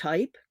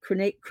archetype,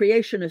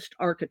 creationist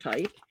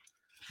archetype.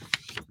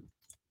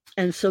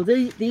 And so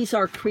these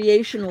are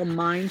creational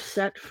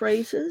mindset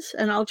phrases,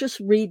 and I'll just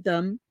read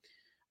them.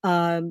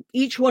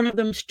 Each one of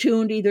them is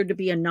tuned either to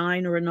be a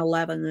 9 or an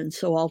 11, and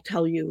so I'll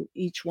tell you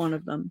each one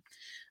of them.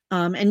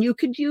 And you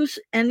could use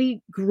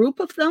any group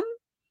of them.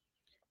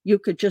 You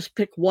could just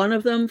pick one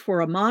of them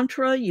for a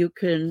mantra. You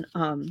can,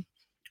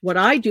 what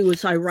I do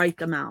is I write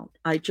them out.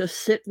 I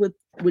just sit with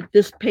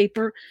this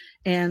paper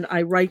and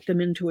I write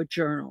them into a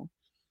journal.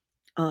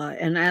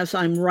 And as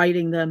I'm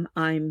writing them,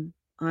 I'm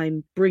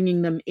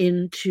bringing them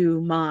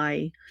into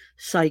my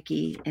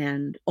psyche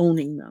and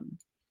owning them.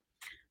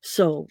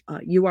 So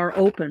you are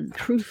open,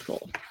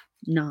 truthful,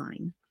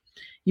 9.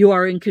 You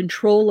are in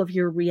control of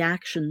your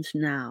reactions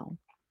now,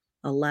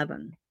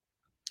 11.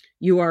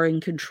 You are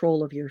in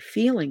control of your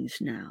feelings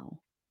now,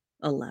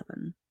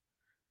 11.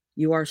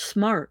 You are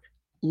smart,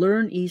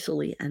 learn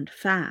easily and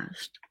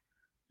fast,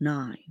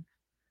 9.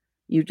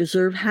 You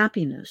deserve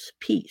happiness,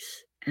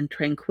 peace, and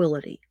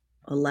tranquility,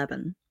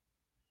 11.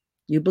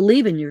 You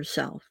believe in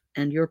yourself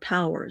and your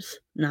powers,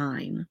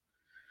 9.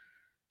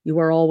 You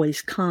are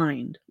always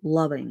kind,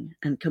 loving,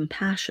 and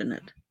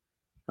compassionate,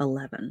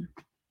 11.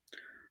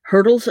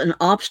 Hurdles and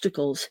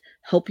obstacles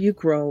help you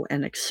grow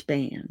and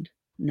expand,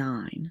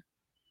 9.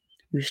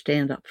 You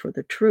stand up for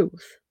the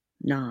truth,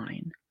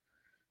 9.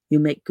 You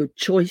make good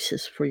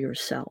choices for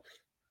yourself,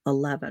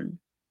 11.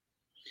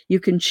 You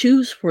can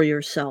choose for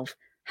yourself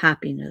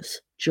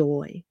happiness,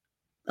 joy,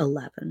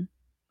 11.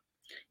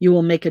 You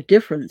will make a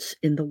difference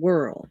in the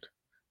world,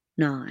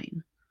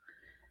 9.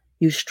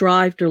 You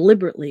strive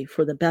deliberately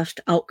for the best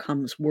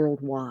outcomes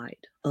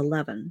worldwide,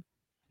 11.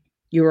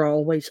 You are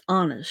always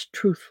honest,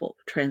 truthful,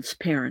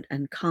 transparent,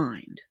 and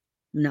kind,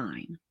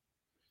 9.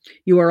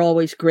 You are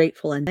always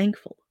grateful and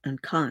thankful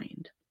and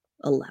kind,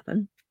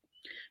 11.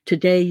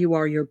 Today you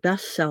are your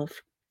best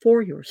self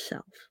for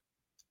yourself.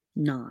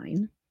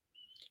 9.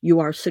 You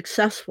are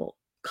successful,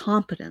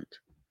 competent.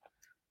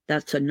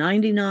 That's a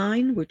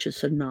 99, which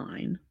is a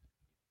 9.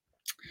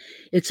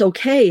 It's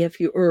okay if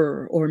you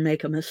err or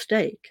make a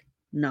mistake.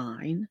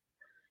 9.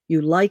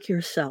 You like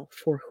yourself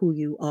for who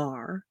you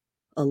are.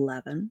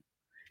 11.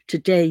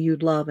 Today you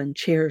love and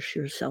cherish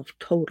yourself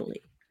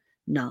totally.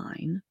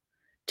 9.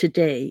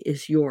 Today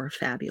is your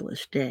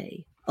fabulous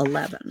day.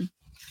 11.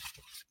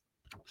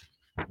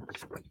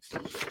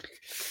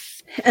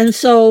 And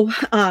so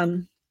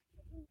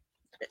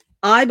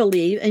I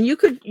believe, and you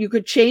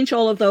could change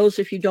all of those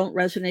if you don't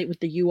resonate with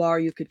the you are,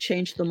 you could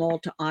change them all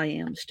to I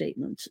am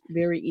statements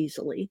very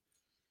easily.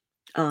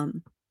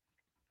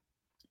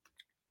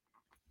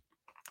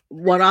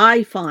 What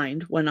I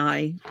find when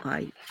I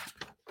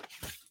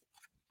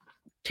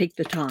take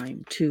the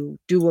time to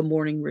do a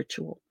morning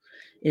ritual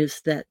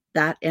is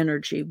that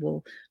energy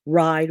will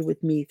ride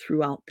with me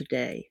throughout the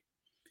day.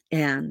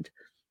 And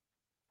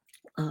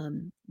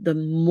the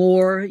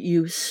more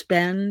you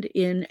spend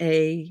in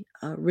a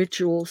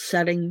ritual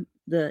setting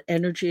the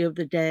energy of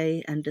the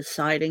day and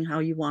deciding how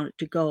you want it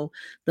to go,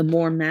 the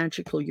more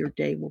magical your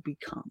day will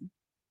become.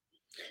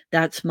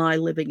 That's my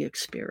living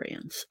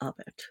experience of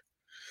it.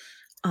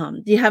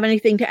 Do you have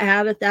anything to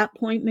add at that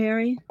point,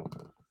 Mary?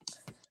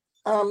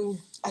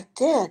 I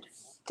did.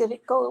 Did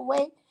it go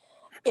away?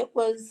 It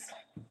was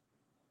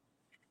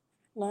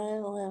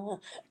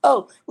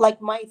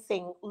like my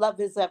thing, love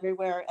is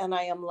everywhere and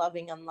I am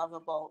loving and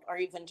lovable, or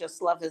even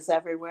just love is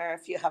everywhere.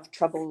 If you have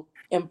trouble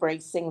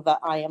embracing the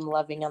I am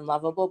loving and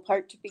lovable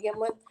part to begin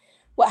with,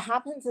 what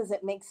happens is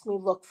it makes me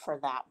look for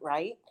that,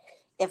 right?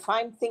 If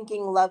I'm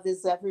thinking love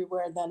is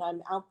everywhere, then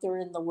I'm out there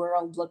in the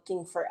world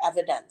looking for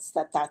evidence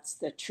that that's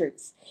the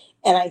truth.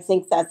 And I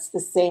think that's the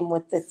same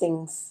with the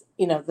things,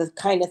 the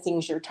kind of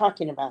things you're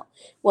talking about.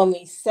 When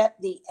we set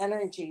the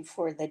energy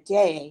for the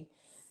day,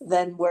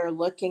 then we're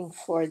looking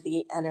for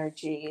the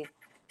energy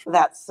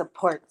that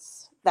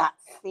supports that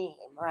theme,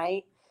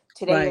 right?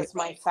 Today Right. is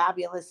my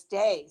fabulous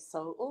day.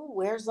 So,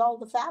 where's all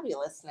the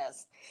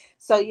fabulousness?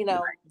 So,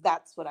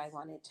 that's what I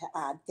wanted to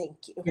add.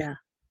 Thank you.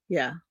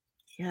 Yeah.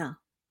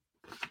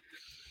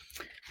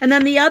 And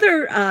then the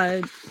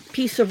other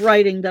piece of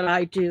writing that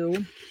I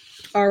do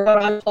are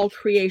what I call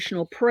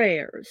creational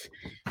prayers.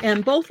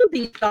 And both of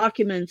these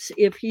documents,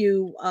 if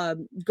you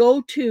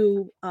go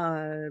to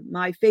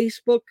my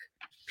Facebook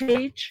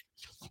page,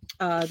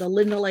 the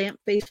Linda Lamp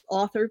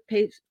author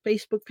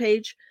Facebook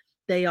page,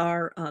 they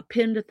are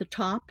pinned at the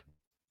top.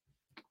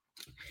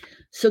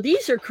 So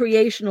these are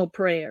creational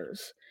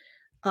prayers.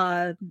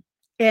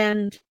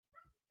 And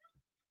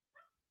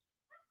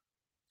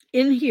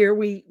in here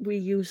we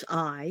use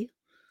I.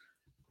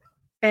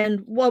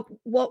 And what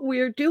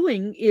we're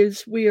doing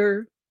is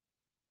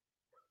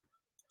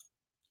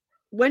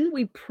when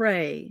we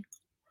pray,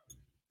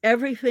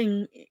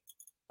 everything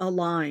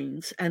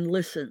aligns and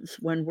listens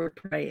when we're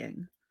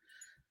praying.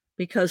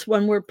 Because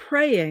when we're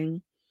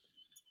praying,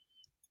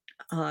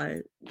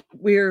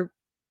 we're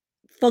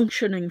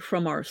functioning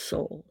from our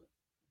soul.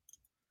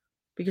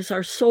 Because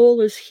our soul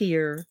is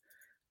here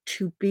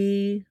to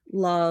be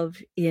love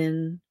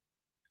in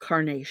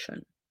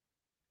incarnation,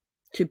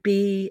 to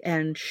be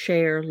and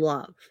share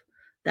love.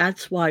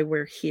 That's why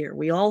we're here.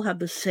 We all have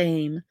the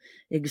same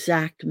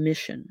exact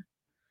mission.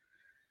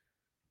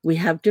 We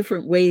have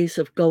different ways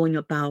of going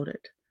about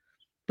it,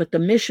 but the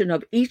mission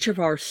of each of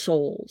our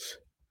souls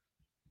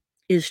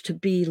is to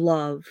be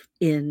love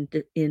in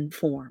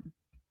form,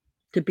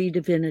 to be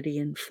divinity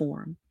in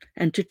form,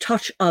 and to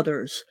touch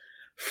others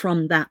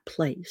from that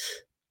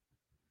place.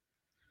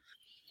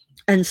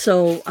 And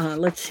so,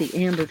 let's see,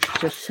 Amber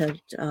just said,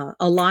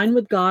 align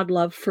with God,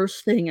 love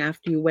first thing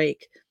after you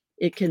wake.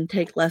 It can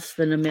take less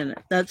than a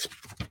minute. That's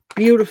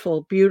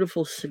beautiful,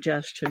 beautiful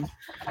suggestion,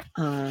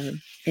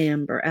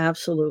 Amber,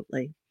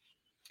 absolutely.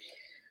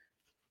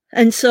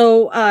 And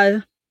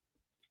so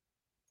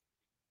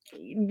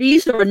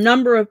these are a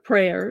number of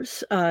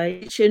prayers.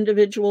 Each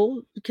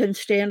individual can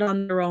stand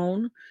on their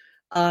own.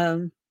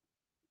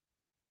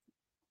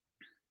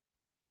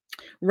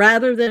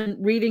 Rather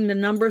than reading the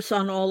numbers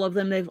on all of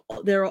them,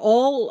 they're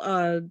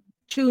all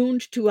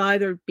tuned to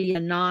either be a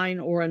 9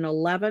 or an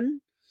 11.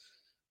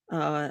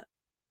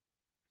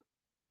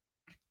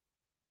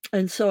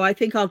 And so I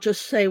think I'll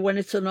just say when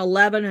it's an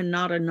 11 and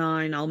not a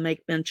 9, I'll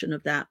make mention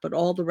of that. But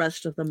all the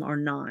rest of them are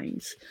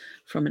 9s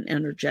from an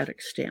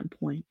energetic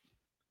standpoint.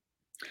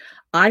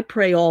 I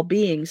pray all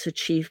beings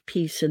achieve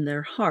peace in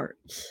their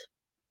hearts.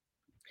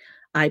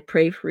 I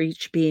pray for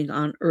each being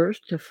on earth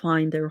to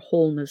find their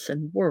wholeness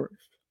and worth.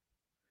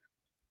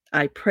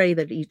 I pray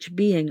that each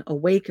being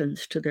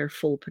awakens to their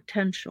full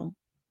potential.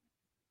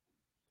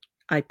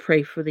 I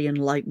pray for the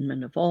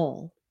enlightenment of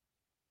all.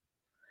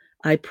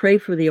 I pray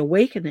for the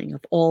awakening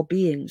of all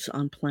beings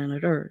on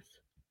planet Earth.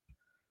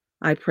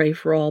 I pray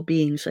for all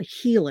beings a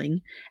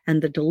healing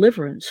and the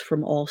deliverance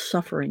from all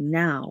suffering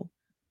now.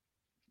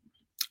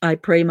 I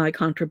pray my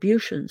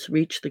contributions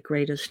reach the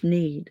greatest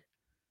need.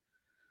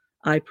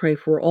 I pray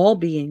for all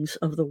beings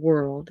of the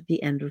world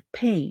the end of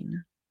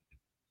pain.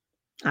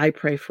 I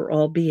pray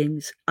all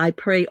beings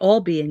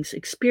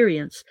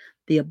experience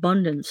the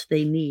abundance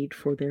they need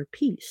for their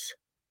peace.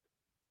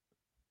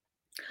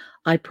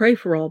 I pray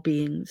for all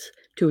beings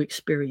to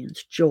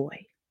experience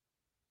joy.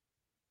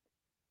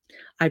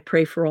 I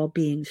pray for all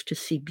beings to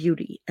see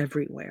beauty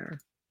everywhere.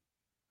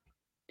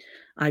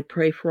 I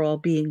pray for all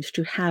beings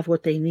to have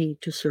what they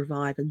need to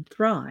survive and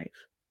thrive.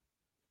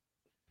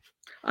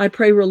 I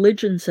pray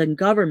religions and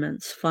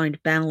governments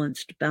find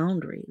balanced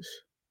boundaries.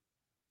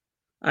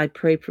 I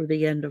pray for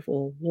the end of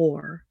all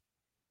war.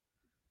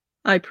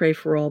 I pray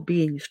for all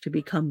beings to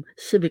become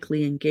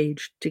civically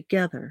engaged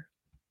together.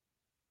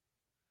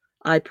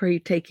 I pray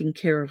taking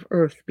care of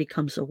Earth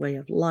becomes a way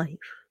of life.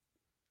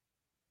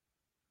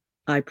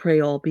 I pray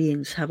all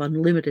beings have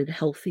unlimited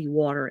healthy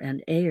water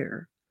and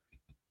air.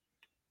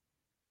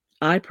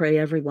 I pray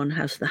everyone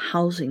has the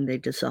housing they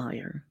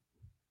desire.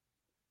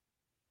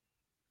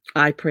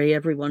 I pray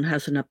everyone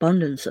has an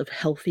abundance of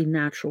healthy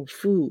natural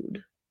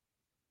food.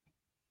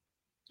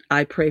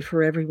 I pray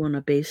for everyone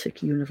a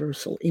basic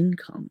universal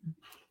income.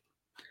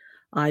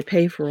 I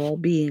pray for all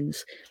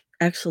beings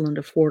excellent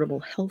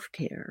affordable health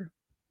care.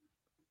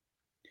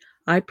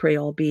 I pray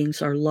all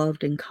beings are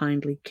loved and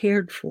kindly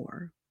cared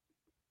for.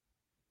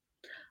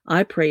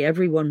 I pray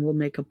everyone will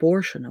make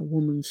abortion a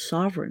woman's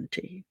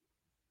sovereignty.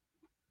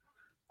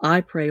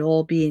 I pray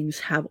all beings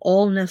have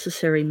all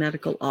necessary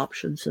medical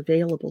options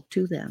available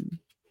to them.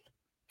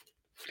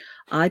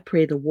 I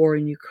pray the war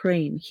in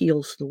Ukraine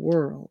heals the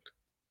world.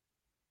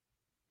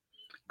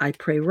 I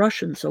pray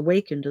Russians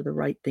awaken to the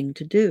right thing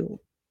to do.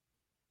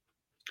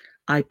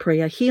 I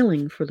pray a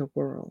healing for the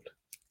world.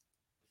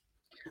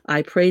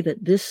 I pray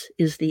that this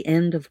is the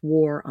end of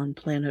war on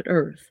planet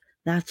Earth.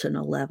 That's an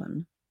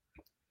 11.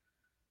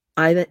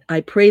 I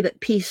pray that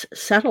peace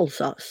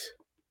settles us.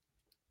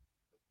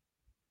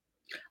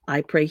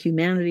 I pray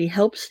humanity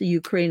helps the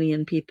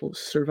Ukrainian people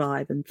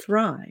survive and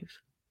thrive.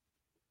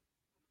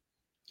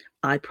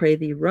 I pray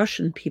the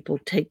Russian people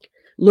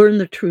learn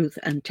the truth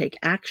and take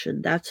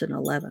action. That's an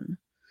 11.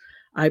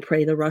 I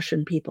pray the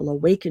Russian people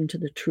awaken to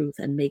the truth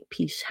and make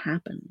peace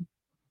happen.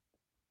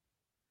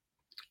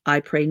 I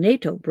pray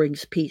NATO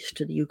brings peace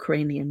to the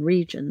Ukrainian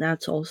region.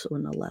 That's also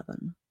an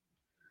 11.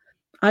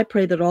 I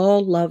pray that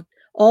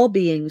all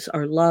beings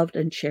are loved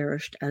and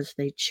cherished as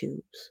they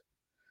choose.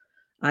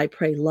 I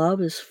pray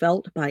love is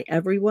felt by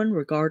everyone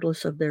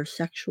regardless of their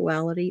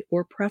sexuality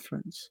or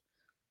preference.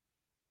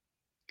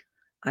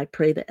 I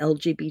pray the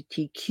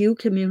LGBTQ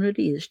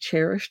community is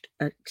cherished,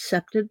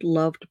 accepted,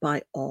 loved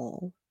by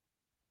all.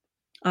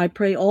 I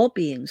pray all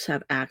beings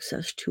have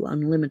access to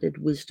unlimited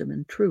wisdom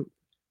and truth.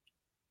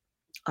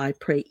 I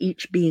pray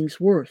each being's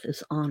worth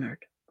is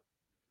honored.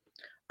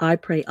 I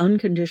pray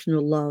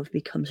unconditional love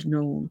becomes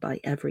known by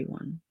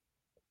everyone.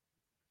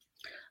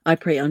 I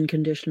pray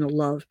unconditional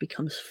love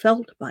becomes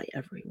felt by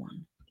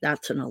everyone.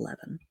 That's an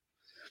 11.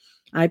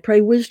 I pray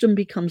wisdom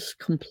becomes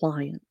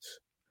compliance,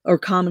 or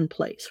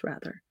commonplace,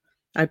 rather.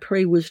 I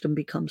pray wisdom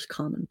becomes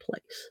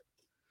commonplace.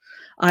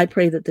 I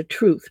pray that the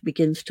truth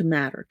begins to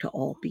matter to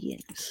all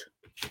beings.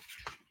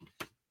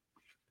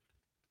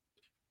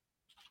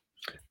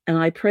 And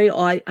I pray,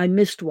 I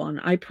missed one.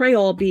 I pray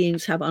all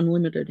beings have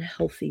unlimited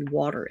healthy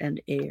water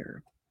and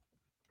air.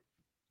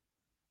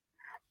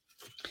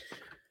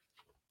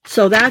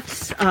 So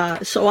that's,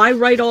 so I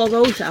write all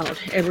those out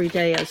every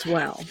day as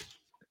well.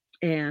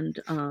 And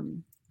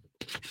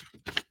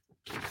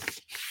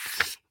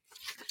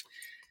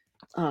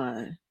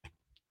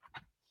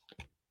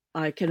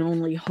I can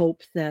only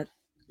hope that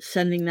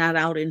sending that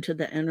out into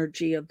the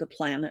energy of the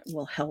planet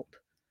will help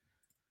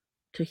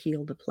to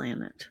heal the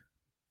planet.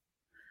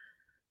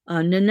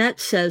 Nanette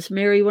says,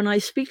 Mary, when I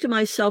speak to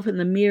myself in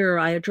the mirror,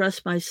 I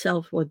address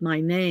myself with my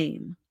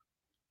name.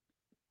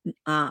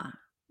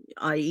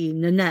 I.e.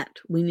 Nanette,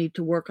 we need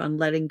to work on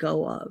letting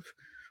go of,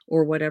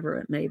 or whatever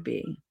it may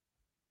be.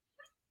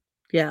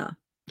 Yeah,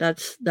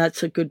 that's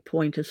a good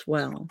point as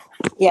well.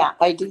 Yeah,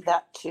 I do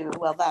that too.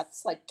 Well,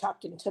 that's like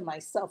talking to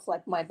myself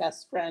like my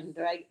best friend,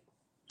 right?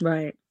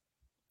 Right.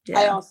 Yeah.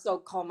 I also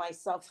call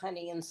myself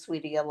honey and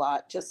sweetie a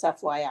lot, just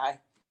FYI.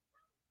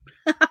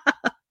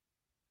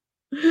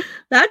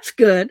 That's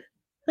good.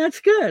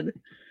 That's good.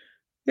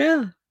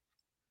 Yeah.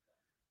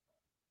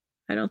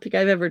 I don't think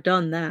I've ever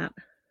done that.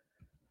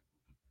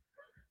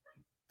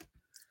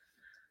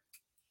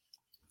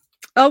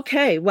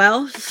 Okay,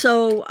 well,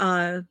 so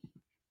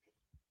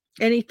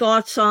any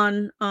thoughts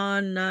on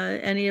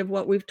any of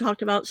what we've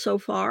talked about so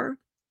far?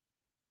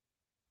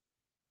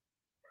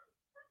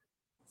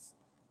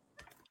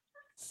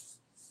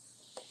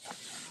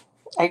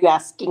 Are you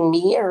asking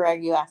me or are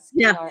you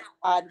asking Yeah. our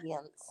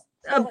audience?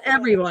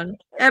 Everyone,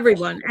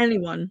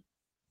 anyone.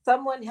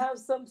 Someone have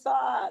some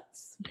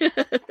thoughts.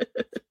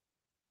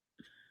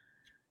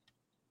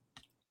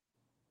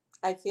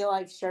 I feel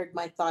I've shared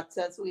my thoughts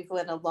as we've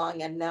went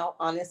along, and now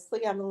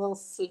honestly, I'm a little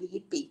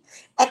sleepy.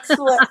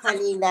 Excellent,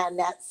 honey,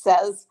 Nanette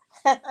says.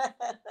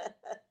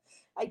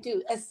 I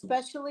do,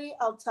 especially,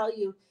 I'll tell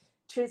you,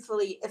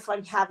 truthfully, if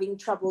I'm having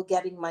trouble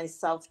getting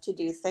myself to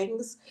do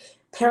things,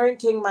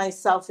 parenting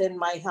myself in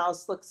my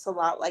house looks a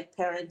lot like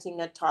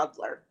parenting a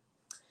toddler.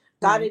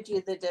 Gotta Right.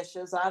 do the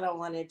dishes. I don't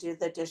want to do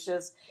the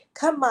dishes.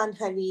 Come on,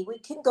 honey. We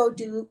can go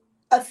do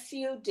a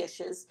few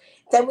dishes.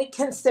 Then we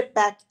can sit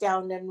back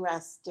down and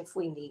rest if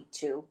we need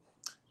to.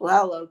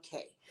 Well,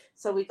 okay.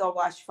 So we go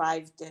wash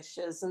 5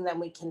 dishes and then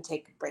we can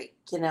take a break,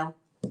 you know?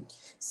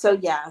 So,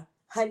 yeah,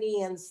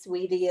 honey and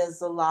sweetie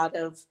is a lot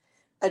of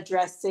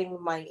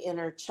addressing my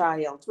inner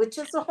child, which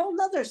is a whole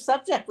nother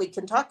subject we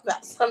can talk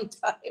about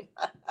sometime.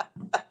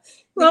 The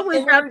Well,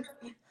 inner,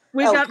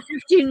 we've oh, got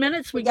 15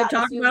 minutes. we We could got a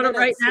talk few about it right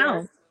minutes here.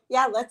 now.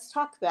 Yeah, let's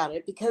talk about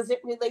it because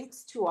it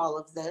relates to all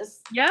of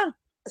this. Yeah.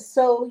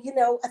 So,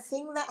 a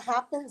thing that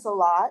happens a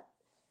lot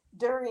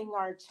during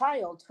our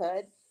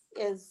childhood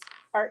is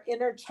our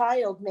inner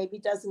child maybe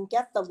doesn't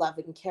get the love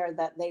and care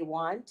that they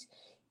want.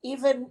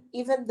 Even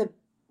the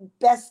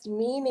best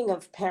meaning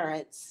of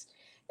parents,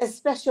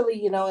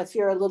 especially, if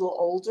you're a little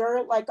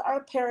older, like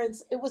our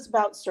parents, it was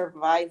about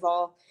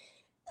survival.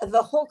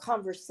 The whole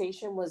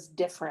conversation was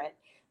different.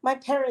 My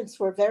parents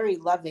were very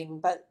loving,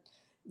 but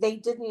they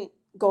didn't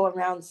go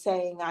around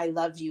saying, I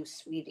love you,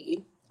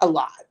 sweetie, a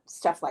lot,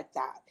 stuff like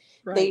that.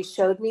 They Right.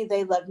 showed me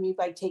they loved me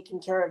by taking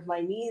care of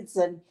my needs.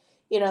 And,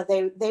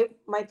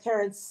 my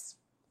parents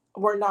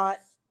were not,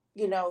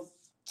 you know,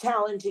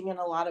 challenging in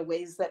a lot of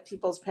ways that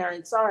people's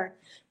parents are,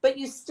 but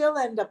you still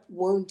end up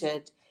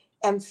wounded.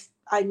 And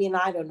I mean,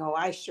 I don't know,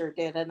 I sure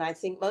did. And I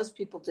think most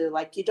people do.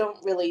 Like, you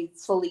don't really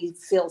fully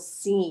feel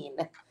seen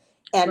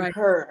and Right.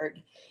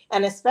 heard,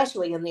 and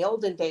especially in the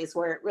olden days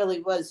where it really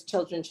was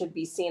children should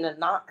be seen and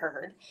not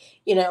heard,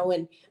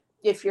 and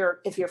if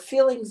your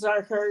feelings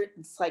are hurt,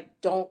 it's like,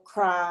 don't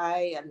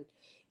cry. And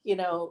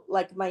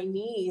like my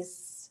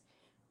niece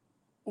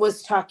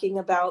was talking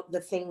about the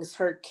things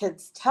her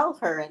kids tell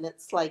her, and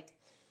it's like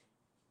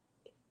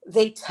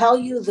they tell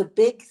you the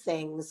big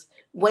things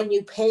when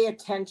you pay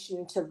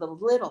attention to the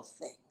little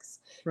things,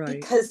 Right.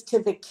 because to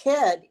the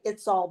kid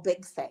it's all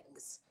big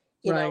things.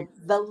 Right.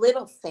 The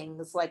little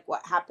things like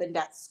what happened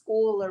at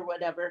school or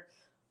whatever,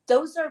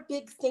 those are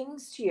big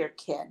things to your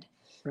kid.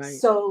 Right.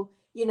 So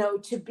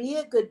to be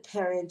a good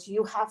parent,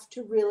 you have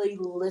to really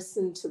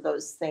listen to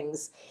those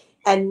things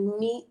and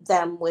meet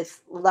them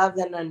with love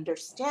and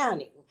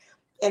understanding.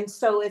 And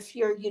so if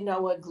you're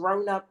a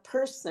grown up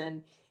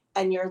person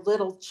and your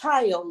little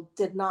child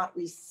did not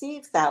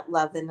receive that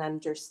love and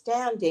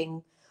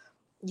understanding,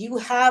 you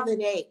have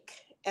an ache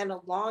and a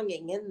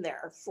longing in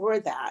there for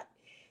that.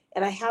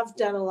 And I have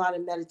done a lot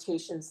of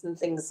meditations and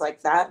things like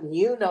that. And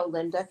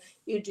Linda,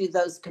 you do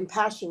those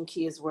compassion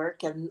keys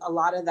work. And a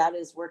lot of that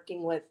is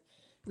working with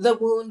the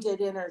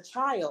wounded inner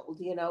child.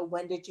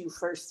 When did you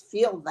first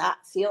feel that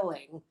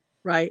feeling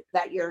Right.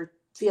 that you're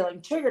feeling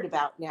triggered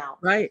about now?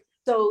 Right.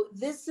 So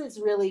this is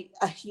really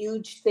a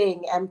huge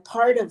thing. And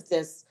part of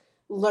this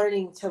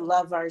learning to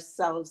love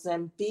ourselves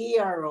and be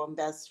our own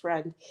best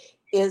friend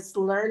is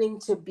learning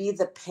to be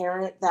the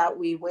parent that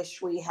we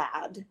wish we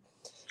had.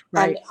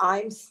 And Right.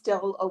 I'm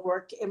still a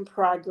work in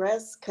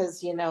progress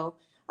because,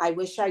 I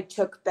wish I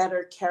took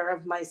better care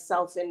of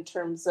myself in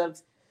terms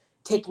of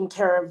taking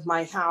care of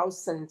my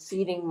house and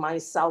feeding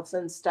myself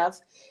and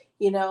stuff,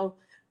 you know,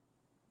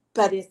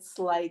 but it's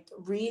like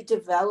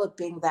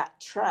redeveloping that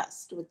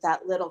trust with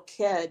that little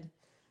kid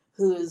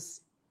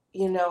who's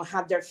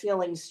had their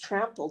feelings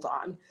trampled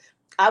on.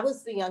 I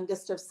was the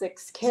youngest of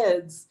 6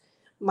 kids.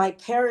 My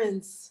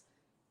parents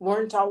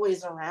weren't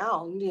always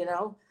around.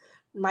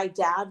 My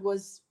dad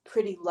was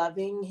pretty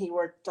loving, he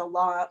worked a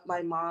lot.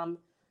 My mom,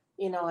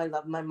 I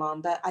love my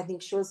mom, but I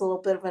think she was a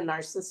little bit of a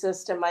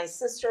narcissist. And my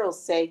sister will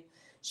say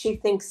she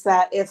thinks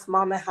that if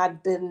mama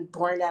had been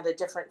born at a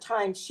different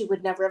time, she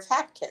would never have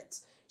had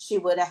kids. She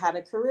would have had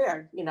a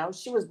career.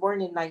 She was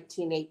born in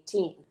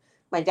 1918.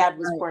 My dad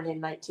was Right. born in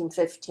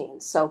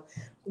 1915. So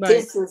Right.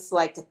 this is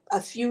like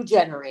a few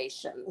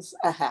generations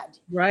ahead.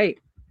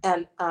 Right.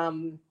 And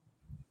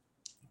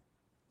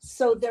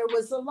so there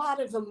was a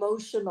lot of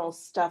emotional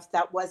stuff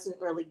that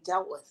wasn't really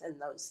dealt with in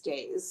those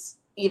days.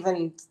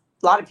 Even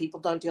a lot of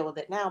people don't deal with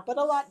it now, but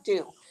a lot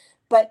do.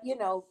 But,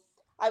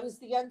 I was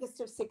the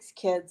youngest of 6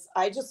 kids.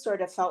 I just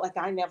sort of felt like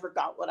I never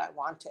got what I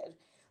wanted.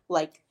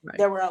 Like Right.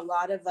 there were a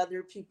lot of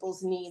other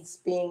people's needs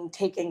being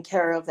taken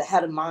care of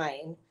ahead of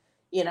mine,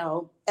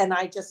 and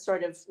I just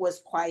sort of was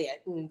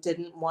quiet and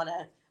didn't want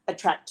to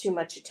attract too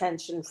much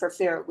attention for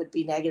fear it would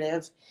be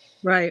negative.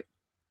 Right.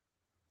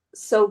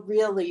 So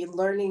really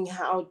learning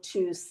how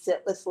to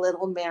sit with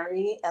little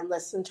Mary and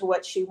listen to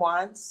what she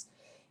wants,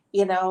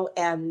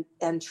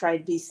 and try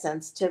to be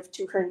sensitive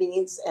to her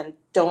needs and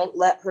don't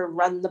let her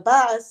run the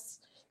bus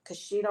because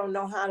she don't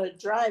know how to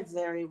drive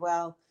very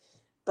well.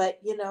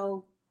 But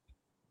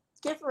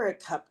give her a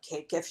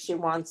cupcake if she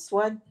wants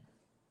one.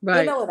 You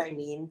Right. know what I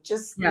mean?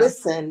 Just Yeah.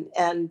 listen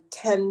and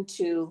tend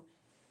to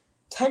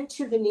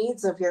the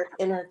needs of your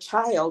inner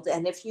child.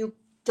 And if you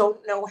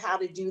don't know how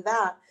to do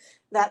that,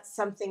 that's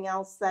something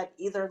else that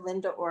either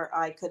Linda or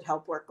I could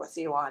help work with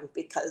you on,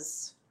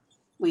 because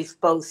we've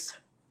both,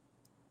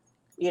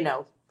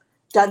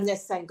 done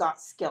this and got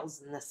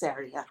skills in this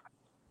area.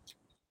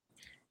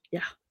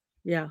 Yeah.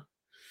 Yeah.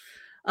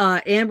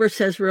 Amber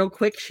says real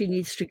quick she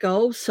needs to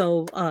go.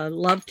 So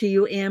love to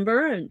you,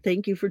 Amber, and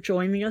thank you for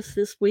joining us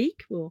this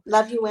week. We'll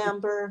Love you,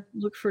 Amber.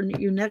 look for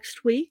you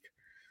next week.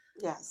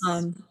 Yes.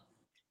 Um,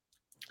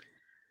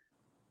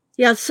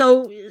 yeah,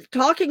 so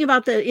talking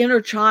about the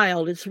inner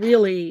child is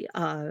really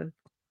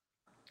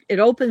it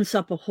opens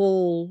up a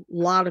whole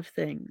lot of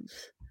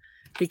things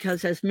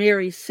because as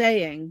Mary's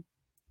saying,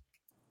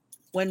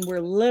 when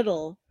we're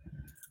little,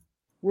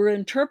 we're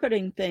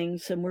interpreting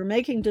things and we're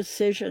making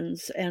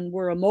decisions and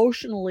we're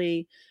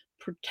emotionally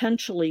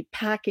potentially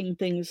packing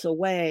things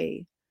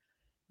away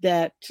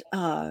that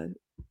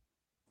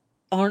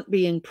aren't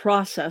being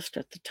processed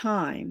at the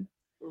time.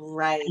 And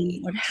Right.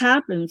 what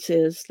happens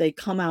is they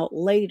come out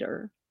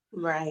later.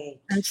 And Right.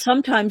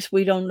 sometimes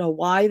we don't know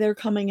why they're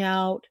coming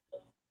out.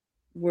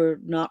 We're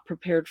not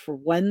prepared for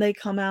when they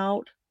come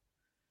out.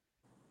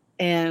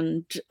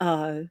 And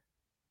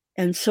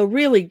and so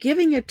really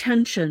giving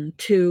attention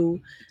to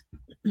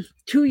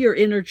your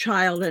inner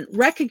child and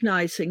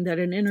recognizing that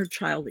an inner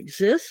child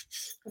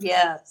exists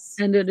Yes.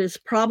 and it is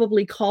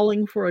probably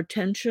calling for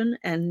attention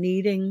and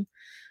needing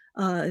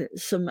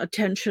some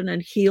attention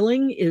and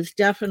healing is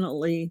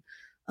definitely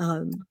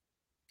um,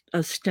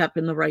 a step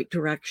in the right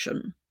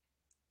direction.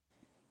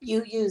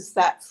 You use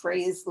that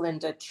phrase,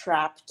 Linda,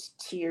 trapped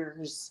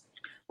tears.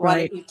 Why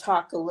Right. don't you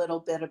talk a little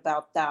bit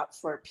about that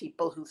for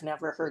people who've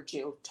never heard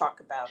you talk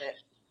about it?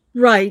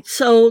 Right.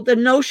 So the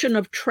notion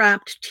of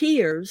trapped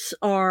tears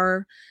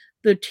are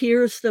the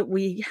tears that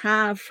we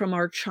have from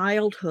our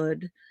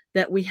childhood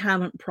that we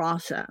haven't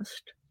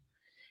processed.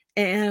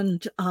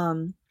 And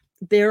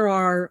there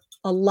are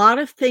a lot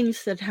of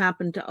things that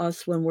happen to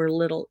us when we're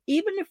little,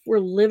 even if we're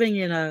living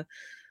in a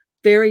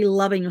very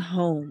loving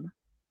home.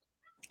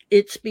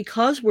 It's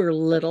because we're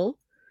little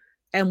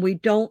and we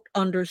don't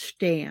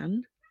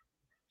understand.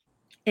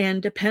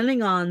 And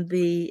depending on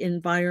the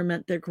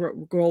environment that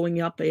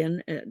growing up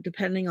in,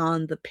 depending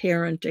on the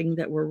parenting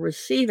that we're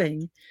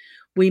receiving,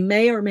 we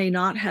may or may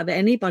not have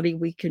anybody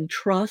we can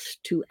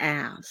trust to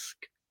ask.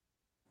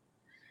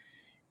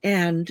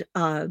 And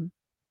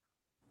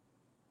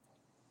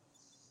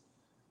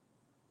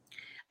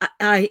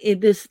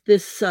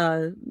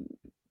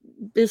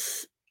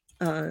this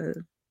uh,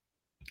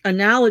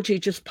 analogy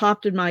just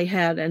popped in my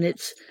head, and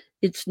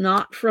it's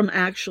not from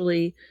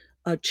actually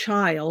a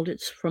child;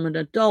 it's from an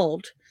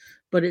adult,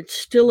 but it's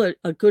still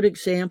a good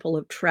example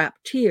of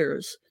trapped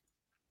tears.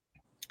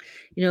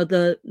 You know,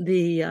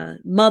 the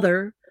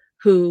mother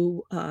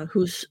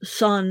whose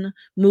son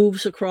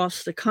moves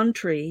across the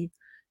country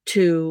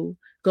to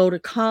go to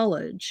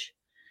college,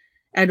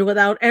 and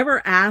without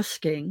ever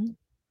asking,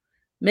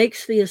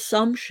 makes the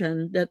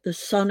assumption that the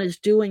son is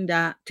doing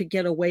that to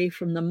get away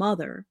from the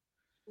mother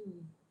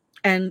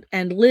Mm.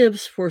 and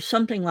lives for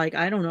something like,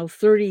 I don't know,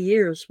 30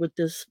 years with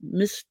this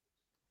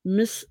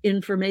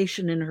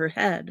misinformation in her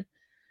head,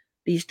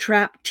 these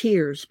trapped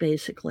tears,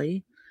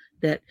 basically,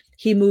 that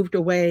he moved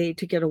away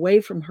to get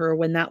away from her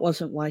when that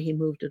wasn't why he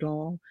moved at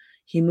all.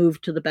 He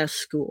moved to the best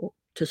school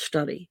to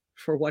study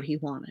for what he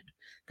wanted.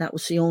 That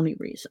was the only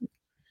reason.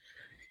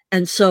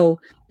 And so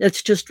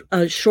that's just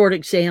a short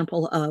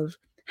example of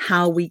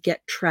how we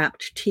get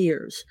trapped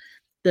tears.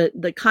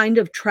 The kind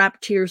of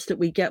trapped tears that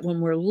we get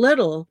when we're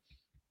little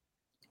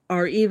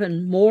are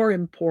even more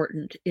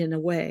important in a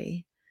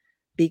way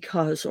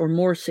because, or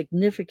more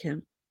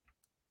significant,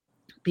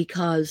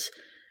 because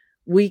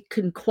we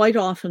can quite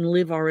often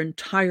live our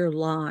entire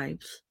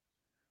lives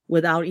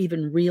without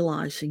even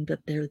realizing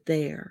that they're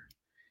there.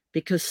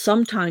 Because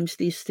sometimes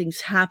these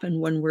things happen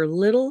when we're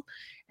little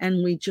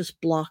and we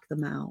just block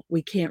them out.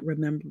 We can't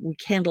remember, we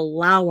can't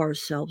allow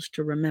ourselves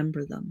to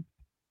remember them.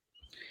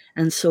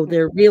 And so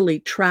they're really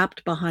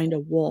trapped behind a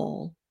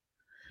wall.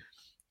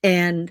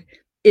 And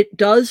it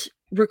does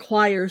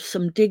require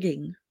some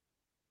digging.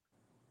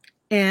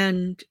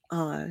 And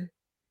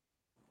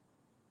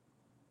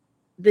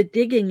the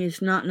digging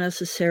is not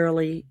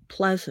necessarily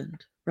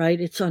pleasant, right?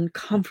 It's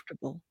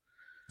uncomfortable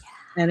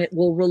and it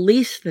will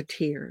release the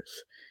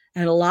tears.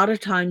 And a lot of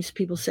times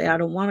people say, I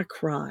don't want to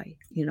cry.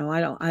 You know,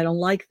 I don't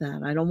like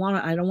that. I don't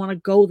want to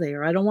go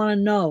there. I don't want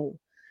to know.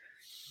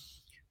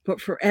 But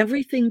for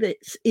everything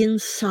that's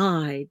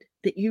inside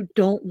that you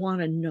don't want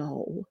to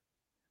know,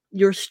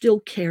 you're still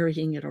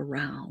carrying it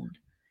around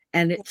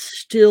and it's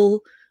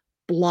still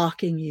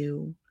blocking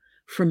you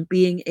from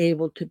being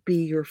able to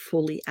be your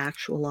fully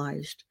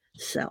actualized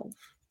self.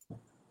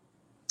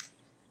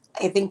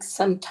 I think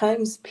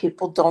sometimes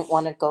people don't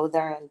want to go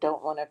there and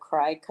don't want to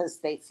cry because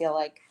they feel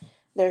like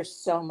there's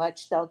so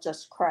much they'll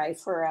just cry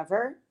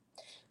forever.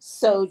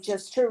 So,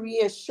 just to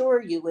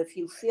reassure you, if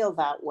you feel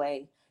that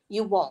way,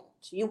 you won't.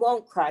 You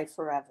won't cry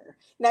forever.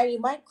 Now, you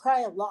might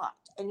cry a lot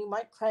and you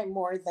might cry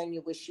more than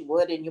you wish you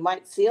would, and you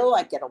might feel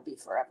like it'll be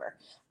forever.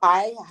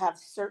 I have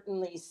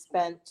certainly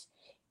spent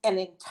an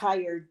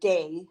entire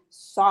day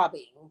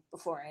sobbing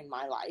before in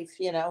my life,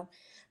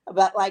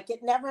 but like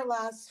it never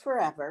lasts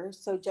forever.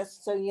 So,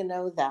 just so you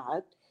know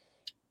that.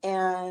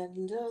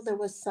 And oh, there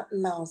was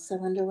something else. I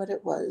wonder what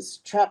it was.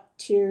 Trapped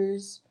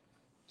tears,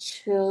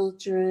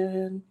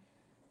 children,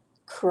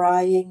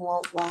 Crying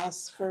won't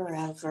last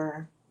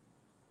forever.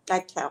 I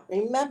can't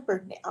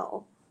remember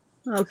now.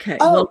 Okay.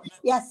 Oh, Well,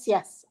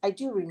 yes, I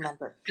do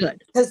remember.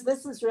 good. Because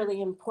this is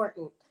really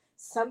important.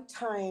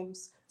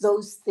 Sometimes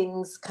those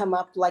things come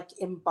up like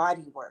in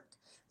body work,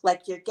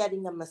 like you're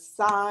getting a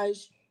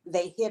massage,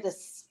 they hit a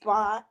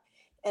spot,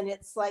 and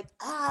it's like,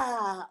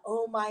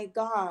 oh my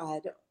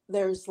God,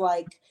 there's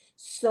like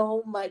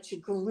so much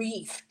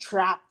grief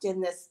trapped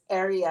in this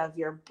area of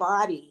your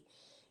body.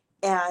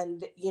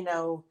 And,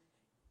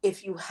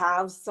 if you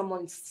have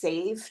someone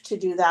safe to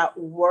do that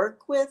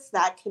work with,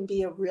 that can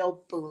be a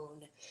real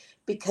boon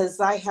because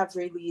I have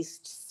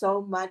released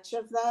so much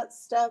of that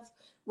stuff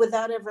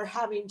without ever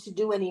having to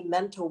do any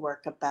mental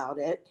work about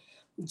it,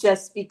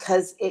 just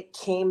because it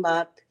came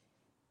up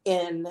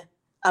in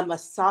a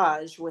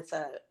massage with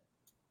a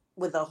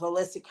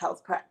holistic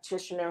health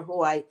practitioner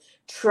who I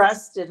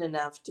trusted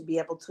enough to be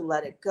able to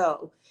let it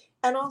go.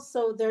 And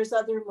also, there's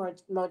other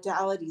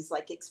modalities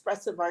like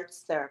expressive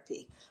arts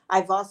therapy.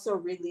 I've also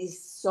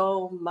released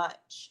so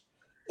much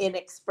in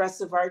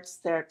expressive arts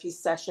therapy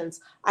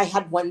sessions. I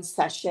had one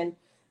session.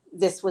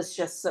 This was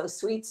just so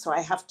sweet. So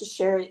I have to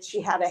share it.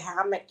 She had a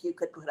hammock you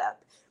could put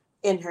up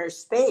in her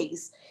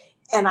space.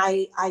 And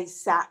I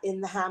sat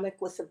in the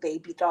hammock with a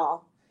baby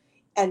doll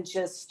and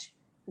just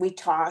we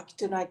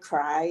talked and I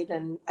cried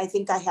and I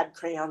think I had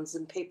crayons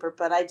and paper,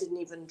 but I didn't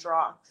even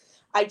draw.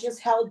 I just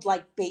held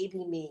like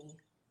baby me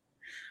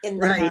in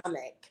the Right.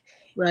 hammock.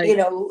 Right.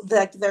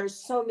 That there's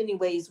so many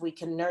ways we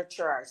can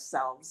nurture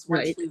ourselves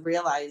once Right. we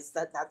realize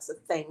that that's a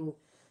thing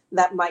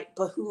that might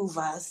behoove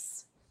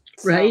us.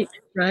 So, Right.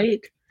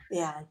 Right.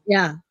 yeah.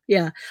 Yeah.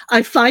 Yeah.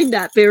 I find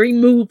that very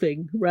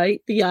moving,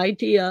 right? The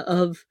idea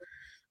of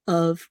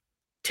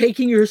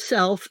taking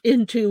yourself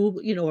into,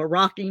 a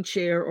rocking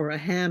chair or a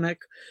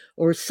hammock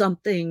or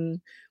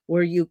something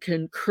where you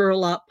can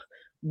curl up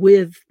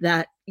with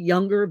that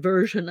younger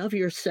version of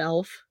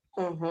yourself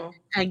Mm-hmm.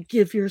 and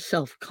give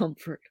yourself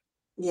comfort,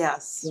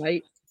 Yes.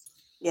 right?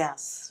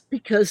 Yes.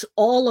 Because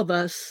all of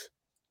us,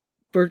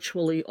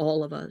 virtually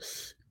all of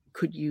us,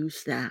 could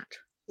use that.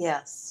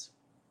 Yes.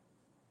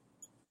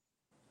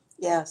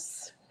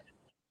 Yes.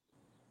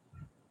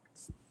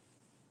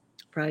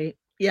 Right?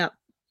 Yep.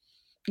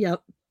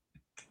 Yep.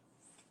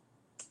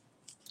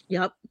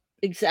 Yep.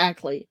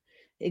 Exactly.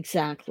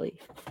 Exactly.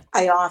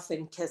 I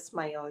often kiss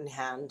my own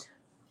hand.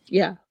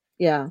 Yeah.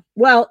 Yeah.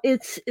 Well,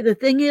 it's the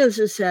thing is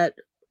that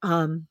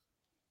um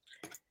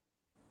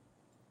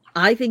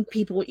I think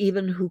people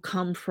even who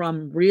come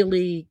from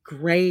really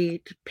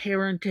great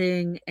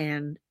parenting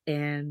and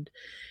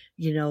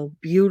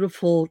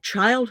beautiful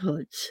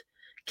childhoods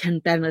can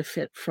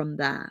benefit from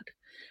that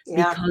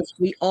Yeah. because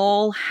we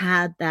all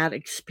had that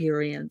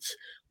experience.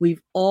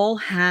 We've all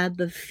had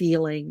the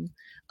feeling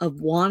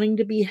of wanting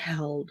to be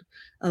held,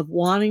 of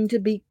wanting to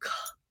be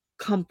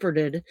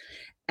comforted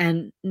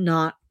and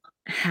not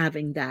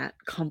having that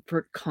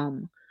comfort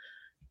come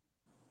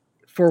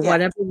for Yeah.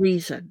 whatever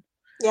reason.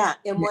 Yeah,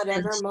 in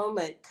whatever Because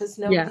moment, because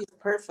yeah, nobody's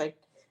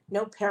perfect.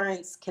 No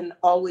parents can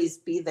always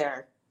be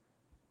there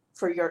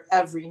for your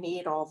every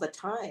need all the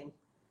time.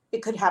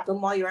 It could happen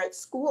while you're at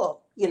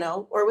school,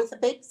 or with a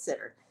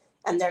babysitter,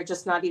 and they're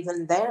just not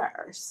even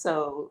there.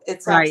 So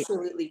it's right,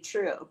 absolutely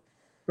true.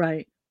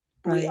 right,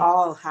 We right.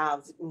 all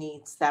have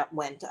needs that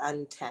went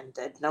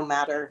untended, no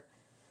matter,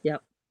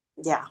 Yep.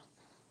 yeah.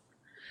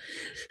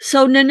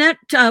 So, Nanette,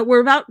 we're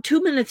about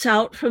 2 minutes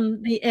out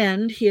from the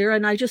end here,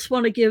 and I just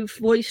want to give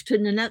voice to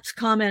Nanette's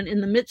comment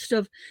in the midst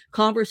of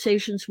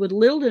conversations with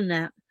Lil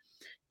Nanette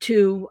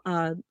to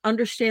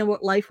understand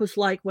what life was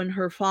like when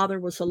her father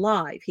was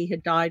alive. He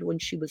had died when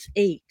she was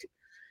 8.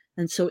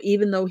 And so,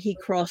 even though he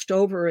crossed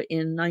over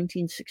in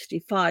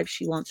 1965,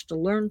 she wants to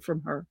learn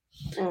from her.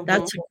 Hmm.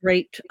 That's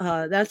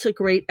a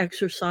great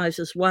exercise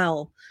as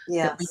well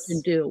that we can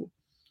Yes. do.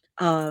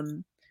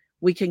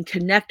 We can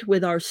connect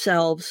with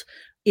ourselves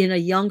in a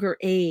younger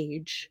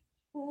age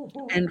Hmm.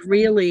 and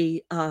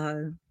really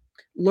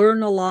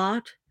learn a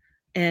lot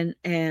and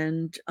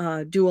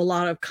do a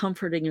lot of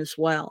comforting as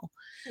well.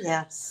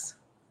 Yes.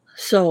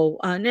 So,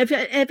 and if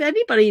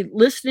anybody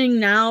listening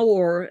now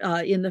or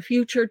in the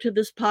future to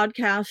this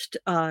podcast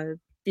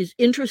is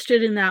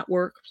interested in that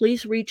work,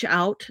 please reach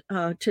out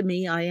to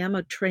me. I am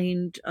a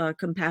trained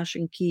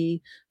compassion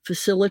key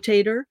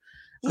facilitator.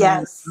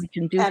 Yes. I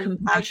can do And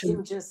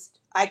compassion.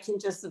 I can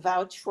just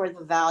vouch for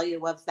the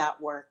value of that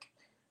work.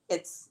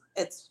 It's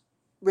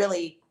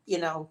really,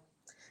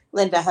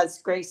 Linda has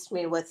graced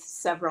me with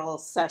several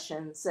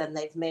sessions and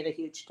they've made a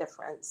huge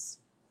difference.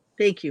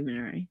 Thank you,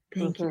 Mary.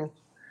 Thank you. Hmm.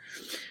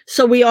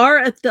 So we are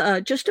at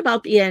the just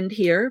about the end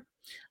here.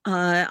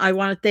 I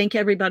want to thank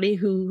everybody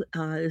who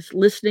is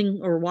listening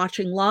or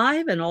watching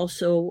live and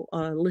also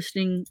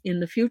listening in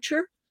the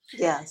future.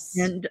 Yes.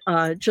 And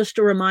just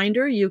a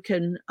reminder, you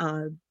can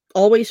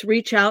always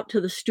reach out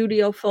to the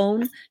studio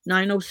phone,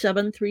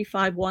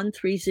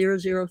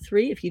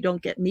 907-351-3003. If you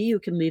don't get me, you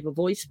can leave a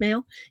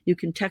voicemail. You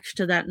can text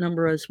to that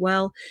number as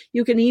well.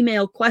 You can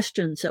email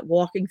questions at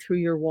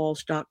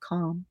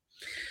walkingthroughyourwalls.com.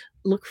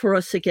 Look for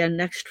us again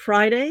next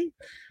Friday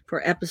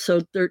for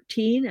episode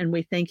 13, and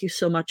we thank you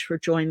so much for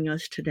joining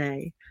us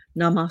today.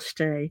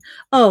 Namaste.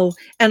 Oh,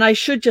 and I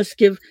should just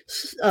give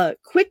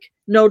quick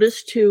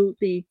notice to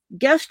the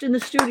guest in the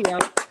studio.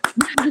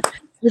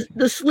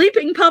 The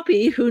sleeping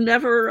puppy who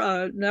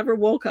never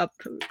woke up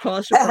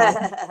caused a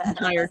problem the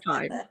entire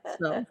time.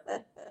 So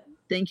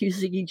thank you,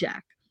 Ziggy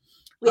Jack.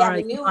 We All have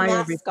right, a new goodbye,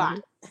 mascot.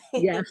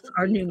 everybody. Yes,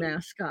 our new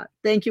mascot.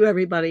 Thank you,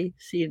 everybody.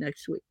 See you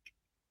next week.